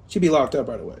 She'd be locked up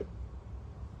right away.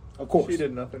 Of course. She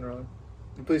did nothing wrong.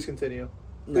 Please continue.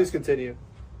 Please continue.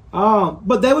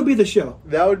 But that would be the show.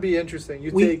 That would be interesting.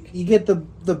 You get the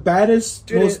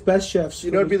baddest, best chefs.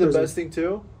 You know, it'd be the best thing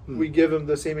too. We give them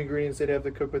the same ingredients they'd have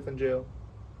to cook with in jail,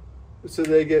 so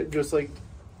they get just like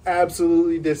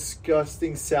absolutely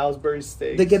disgusting Salisbury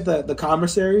steaks. They get the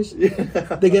commissaries. Yeah.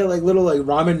 They get like little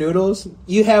ramen noodles.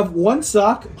 You have one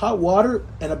sock, hot water,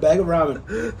 and a bag of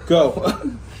ramen.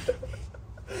 Go.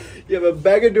 You have a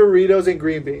bag of Doritos and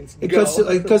green beans. It cuts to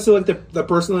the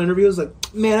personal interviews.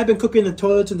 Like, man, I've been cooking in the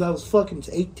toilet since I was fucking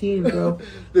 18, bro.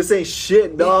 This ain't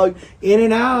shit, dog. In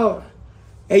and out.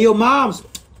 Hey, yo, moms.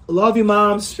 Love you,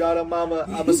 moms. Shout out, mama.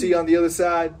 I'm gonna see you on the other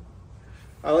side.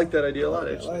 I like that idea a lot,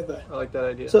 actually. I like that. I like that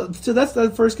idea. So that's the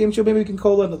first game show. Maybe we can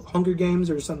call it the Hunger Games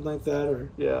or something like that.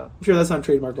 Or yeah. I'm sure that's not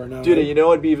trademark right now. Dude, right? you know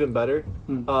what'd be even better?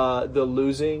 The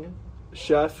losing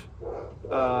chef,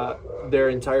 their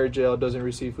entire jail doesn't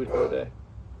receive food for a day.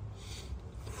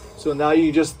 So now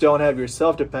you just don't have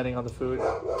yourself depending on the food.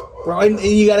 Bro, and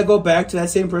you got to go back to that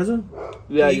same prison?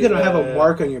 Yeah, you're going to have a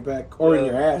mark on your back or in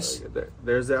your ass.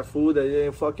 There's that food that you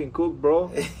ain't fucking cooked,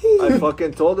 bro. I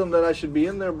fucking told him that I should be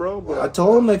in there, bro. But I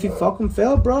told him if he fucking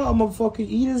failed, bro, I'm going to fucking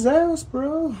eat his ass,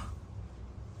 bro.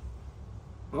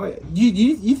 Oh, yeah.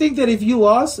 You think that if you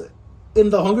lost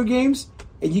in the Hunger Games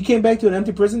and you came back to an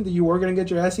empty prison that you were going to get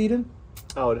your ass eaten?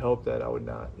 I would hope that I would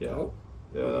not, yeah. No.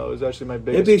 Yeah, that was actually my It'd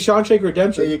biggest. be Shawshank So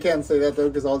Redemption. you can't say that though,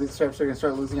 because all these chefs are gonna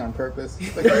start losing on purpose.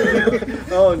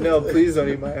 Oh no! Please don't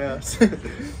eat my ass.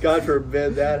 God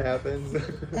forbid that happens.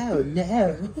 Oh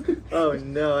no. Oh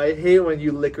no! I hate when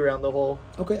you lick around the hole.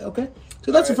 Okay.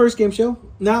 So that's the first game show.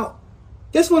 Now,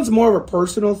 this one's more of a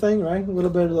personal thing, right? A little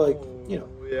bit like,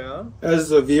 Yeah. as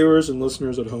the viewers and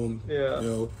listeners at home.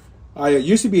 Yeah. I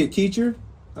used to be a teacher,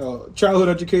 a childhood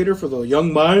educator for the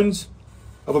young minds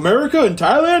of America and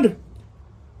Thailand.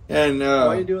 And Why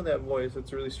are you doing that voice?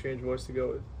 It's a really strange voice to go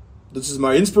with. this is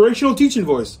my inspirational teaching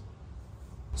voice.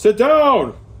 Sit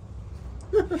down.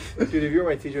 Dude, if you were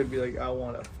my teacher, I'd be like, I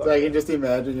want to fuck. So I can just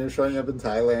imagine you're showing up in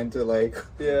Thailand to like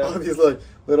Yeah. all these like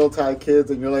little Thai kids,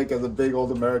 and you're like as a big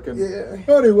old American. Yeah.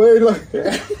 Anyway, like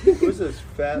Who's this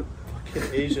fat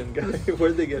fucking Asian guy?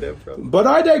 Where'd they get him from? But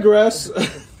I digress.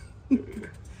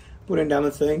 Putting down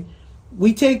the thing.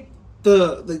 We take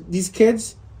these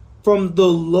kids from the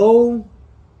low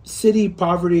city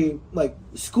poverty like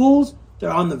schools that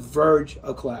are on the verge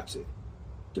of collapsing.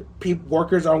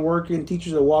 Workers aren't working,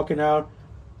 teachers are walking out,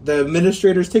 the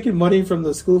administrators taking money from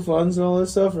the school funds and all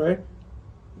this stuff, right?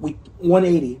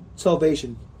 180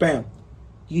 salvation, bam.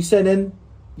 You send in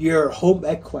your home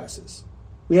ec classes.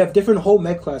 We have different home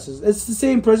ec classes. It's the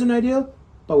same prison idea,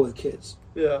 but with kids,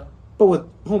 Yeah. but with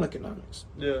home economics.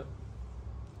 Yeah.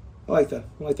 I like that.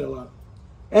 I like that a lot.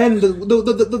 And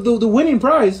the winning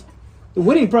prize, because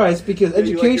You like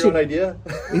your education. own idea?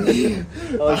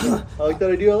 I like that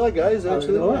idea a lot, guys.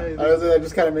 Actually, honestly, that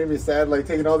just kind of made me sad. Like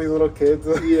taking all these little kids.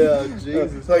 Yeah,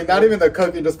 Jesus. Like not even the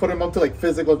cooking, just put them up to like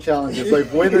physical challenges.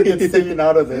 Like winner gets taken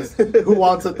out of this. Who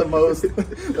wants it the most?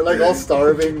 They're like all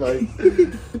starving. Like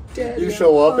Daddy, you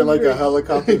show I'm up in like a hungry.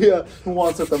 helicopter. Yeah. Who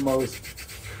wants it the most?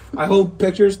 I hold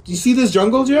pictures. Do you see this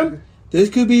jungle, Jim? This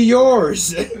could be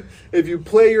yours. If you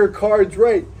play your cards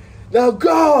right, now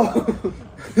go.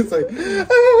 It's like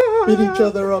beat each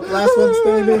other up. Last one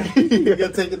standing. You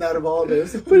get taken out of all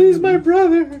this. But he's my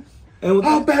brother. And with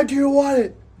How bad do you want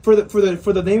it? for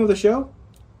the name of the show,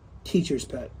 Teacher's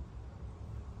Pet.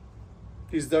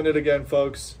 He's done it again,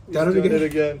 folks. He's Done it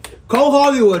again? Cole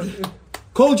Hollywood.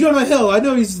 Cole Jonah Hill. I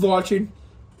know he's watching.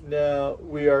 Now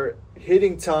we are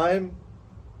hitting time.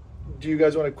 Do you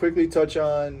guys want to quickly touch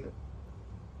on?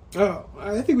 Oh,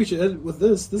 I think we should end with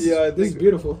this. This Yeah, I is think-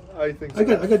 beautiful. I think so.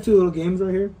 I got two little games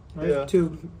right here. Right? Yeah.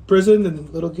 Two prison and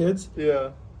little kids. Yeah.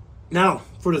 Now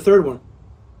for the third one.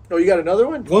 Oh, you got another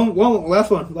one? One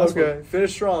last one. Last Okay, one.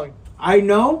 finish strong. I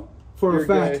know for You're a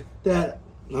fact gay. that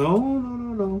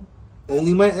no.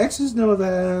 Only my exes know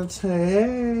that.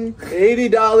 Hey.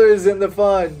 $80 in the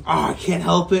fund. Oh, I can't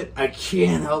help it. I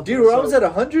can't help it. Dude, we're almost at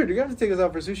 100. You're gonna have to take us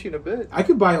out for sushi in a bit. I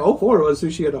could buy 04 with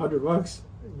sushi at $100.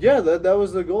 Yeah, that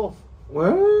was the goal. What?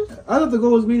 I thought the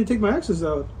goal was me to take my exes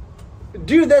out.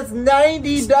 Dude, that's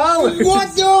 $90.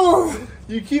 What? No!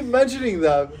 You keep mentioning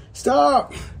them.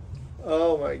 Stop.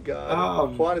 Oh my god.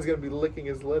 Um, Juan is gonna be licking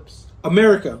his lips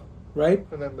America, right?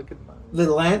 and then licking mine. The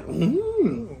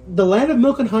land of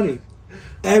milk and honey.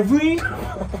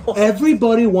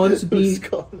 Everybody wants to be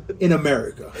in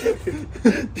America.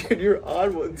 Dude, you're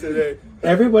on one today.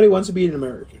 Everybody wants to be an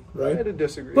American, I had right? to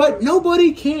disagree. But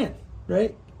nobody can,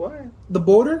 right? Why? The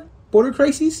border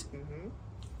crises, Mm-hmm.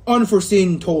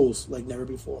 unforeseen tolls like never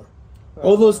before.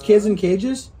 All those kids in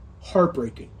cages,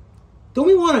 heartbreaking. Don't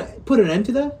we want to put an end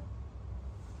to that?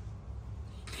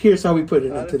 Here's how we put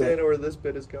an I end to don't that. know where this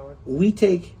bit is going. We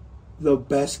take the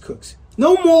best cooks.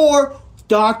 No more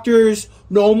doctors,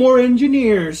 no more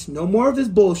engineers, no more of this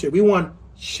bullshit. We want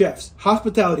chefs,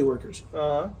 hospitality workers.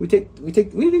 Uh-huh. We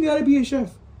didn't gotta be a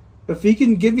chef. If you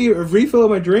can give me a refill of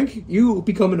my drink, you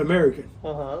become an American.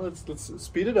 Uh-huh. Let's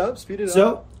speed it up.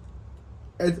 So,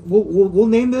 we'll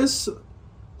name this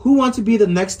 "Who Wants to Be the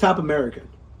Next Top American?"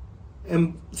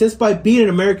 And just by being an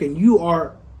American, you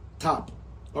are top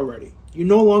already. You're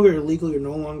no longer illegal. You're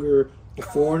no longer a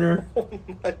foreigner.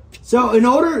 So, in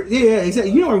order, yeah,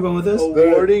 exactly. You know where I'm going with this.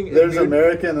 Awarding There's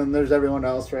American and there's everyone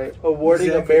else, right? Awarding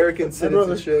Exactly. American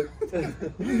brother.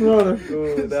 citizenship. Brother.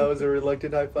 Ooh, that was a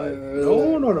reluctant high five.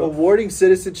 No. Awarding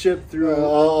citizenship through.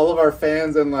 All of our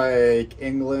fans in like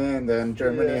England and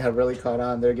Germany Yeah. have really caught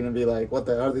on. They're gonna be like, "What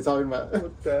the hell are they talking about?"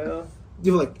 What the hell?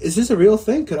 You're like, is this a real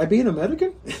thing? Could I be an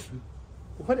American?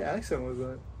 What accent was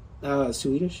that?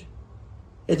 Swedish.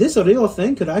 Is this a real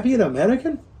thing? Could I be an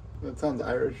American? That sounds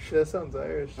Irish. That sounds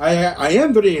Irish. I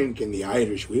am drinking the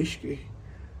Irish whiskey.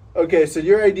 Okay, so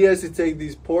your idea is to take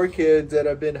these poor kids that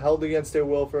have been held against their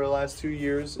will for the last 2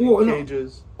 years in Well, no.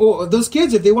 cages. Well, those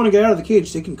kids, if they want to get out of the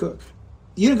cage, they can cook.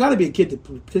 You don't got to be a kid to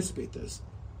participate in this.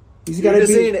 You You're got to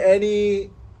just saying be any.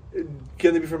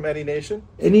 Can they be from any nation?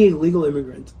 any legal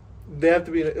immigrant. They have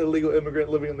to be an illegal immigrant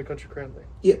living in the country currently.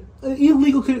 Yeah, an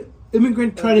illegal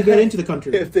immigrant trying to get into the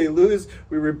country. If they lose,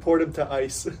 we report them to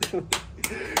ICE.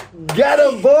 Get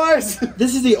them, boys!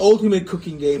 This is the ultimate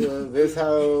cooking game. This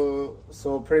how.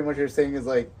 So pretty much you're saying is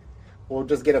like, we'll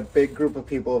just get a big group of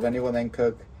people if anyone then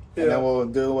cook. And then we'll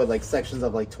do it with like sections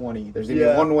of like 20. There's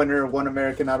even one winner, one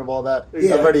American out of all that.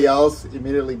 Yeah. Everybody else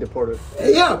immediately deported.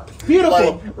 Yeah,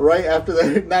 beautiful. Like right after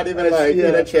they're not even like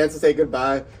get a chance to say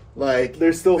goodbye. Like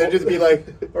They're still. they'll just be like,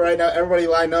 all right, now everybody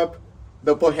line up.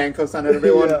 They'll put handcuffs on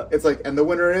everyone. Yeah. It's like, and the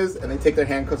winner is, and they take their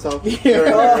handcuffs off. Yeah. You're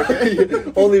an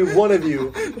American. Only one of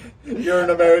you. You're an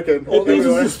American. Only There's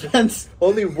a one. suspense.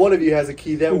 Only one of you has a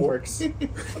key that works.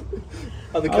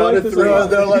 On the I count like of this three, one.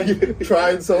 They're like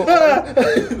trying so hard.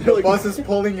 The like- bus is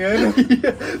pulling in.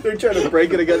 they're trying to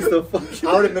break it against the fucking.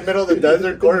 Out in the middle of the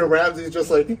desert, Gordon Ramsay's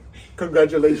just like,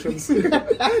 congratulations.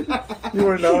 You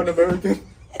are now an American.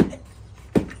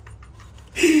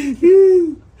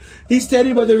 He's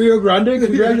standing by the Rio Grande.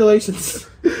 Congratulations.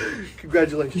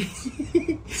 Congratulations.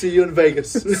 See you in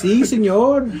Vegas. Si,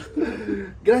 senor.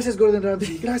 Gracias, Gordon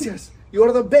Ramsay. Gracias. You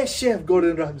are the best chef,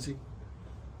 Gordon Ramsay.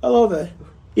 I love that.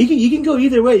 You can go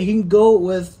either way. You can go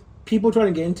with people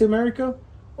trying to get into America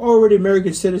or with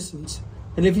American citizens.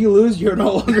 And if you lose, you're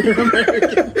no longer an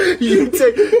American. you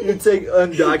take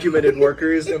undocumented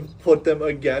workers and put them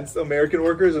against American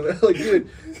workers, and like, dude,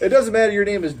 it doesn't matter. Your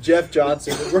name is Jeff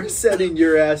Johnson. We're sending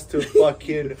your ass to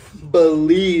fucking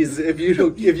Belize if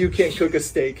you can't cook a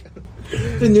steak.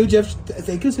 The new Jeff.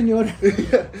 Thank you, senor.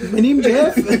 My name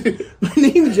Jeff. My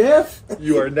name Jeff.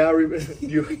 You are now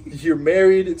you're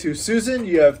married to Susan.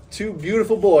 You have 2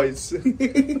 beautiful boys.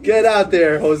 Get out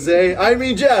there, Jose. I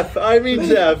mean Jeff. My name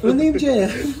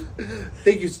Jeff.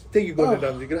 Thank you, Gordon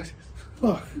Ramsay. Gracias.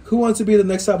 Fuck. Who wants to be the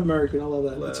next top American? I love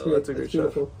that. That's great. That's a great show.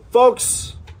 Beautiful.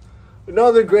 Folks,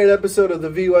 another great episode of the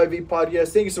VYV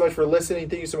podcast. Thank you so much for listening.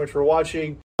 Thank you so much for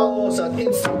watching. Follow us on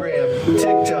Instagram,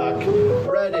 TikTok,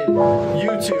 Reddit,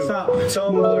 YouTube,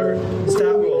 Tumblr.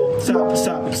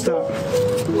 Stop.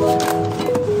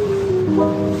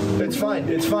 It's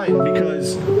fine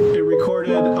because it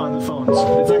recorded on the phones. It's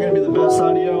not going to be the best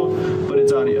audio, but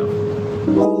it's audio.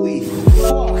 Holy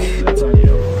fuck. That's on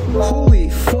you. Holy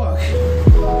fuck.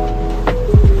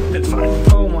 It's fine.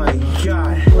 Oh my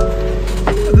god.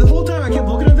 The whole time I kept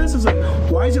looking at this, I was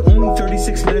like, why is it only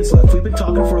 36 minutes left? We've been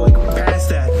talking for like past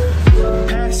that.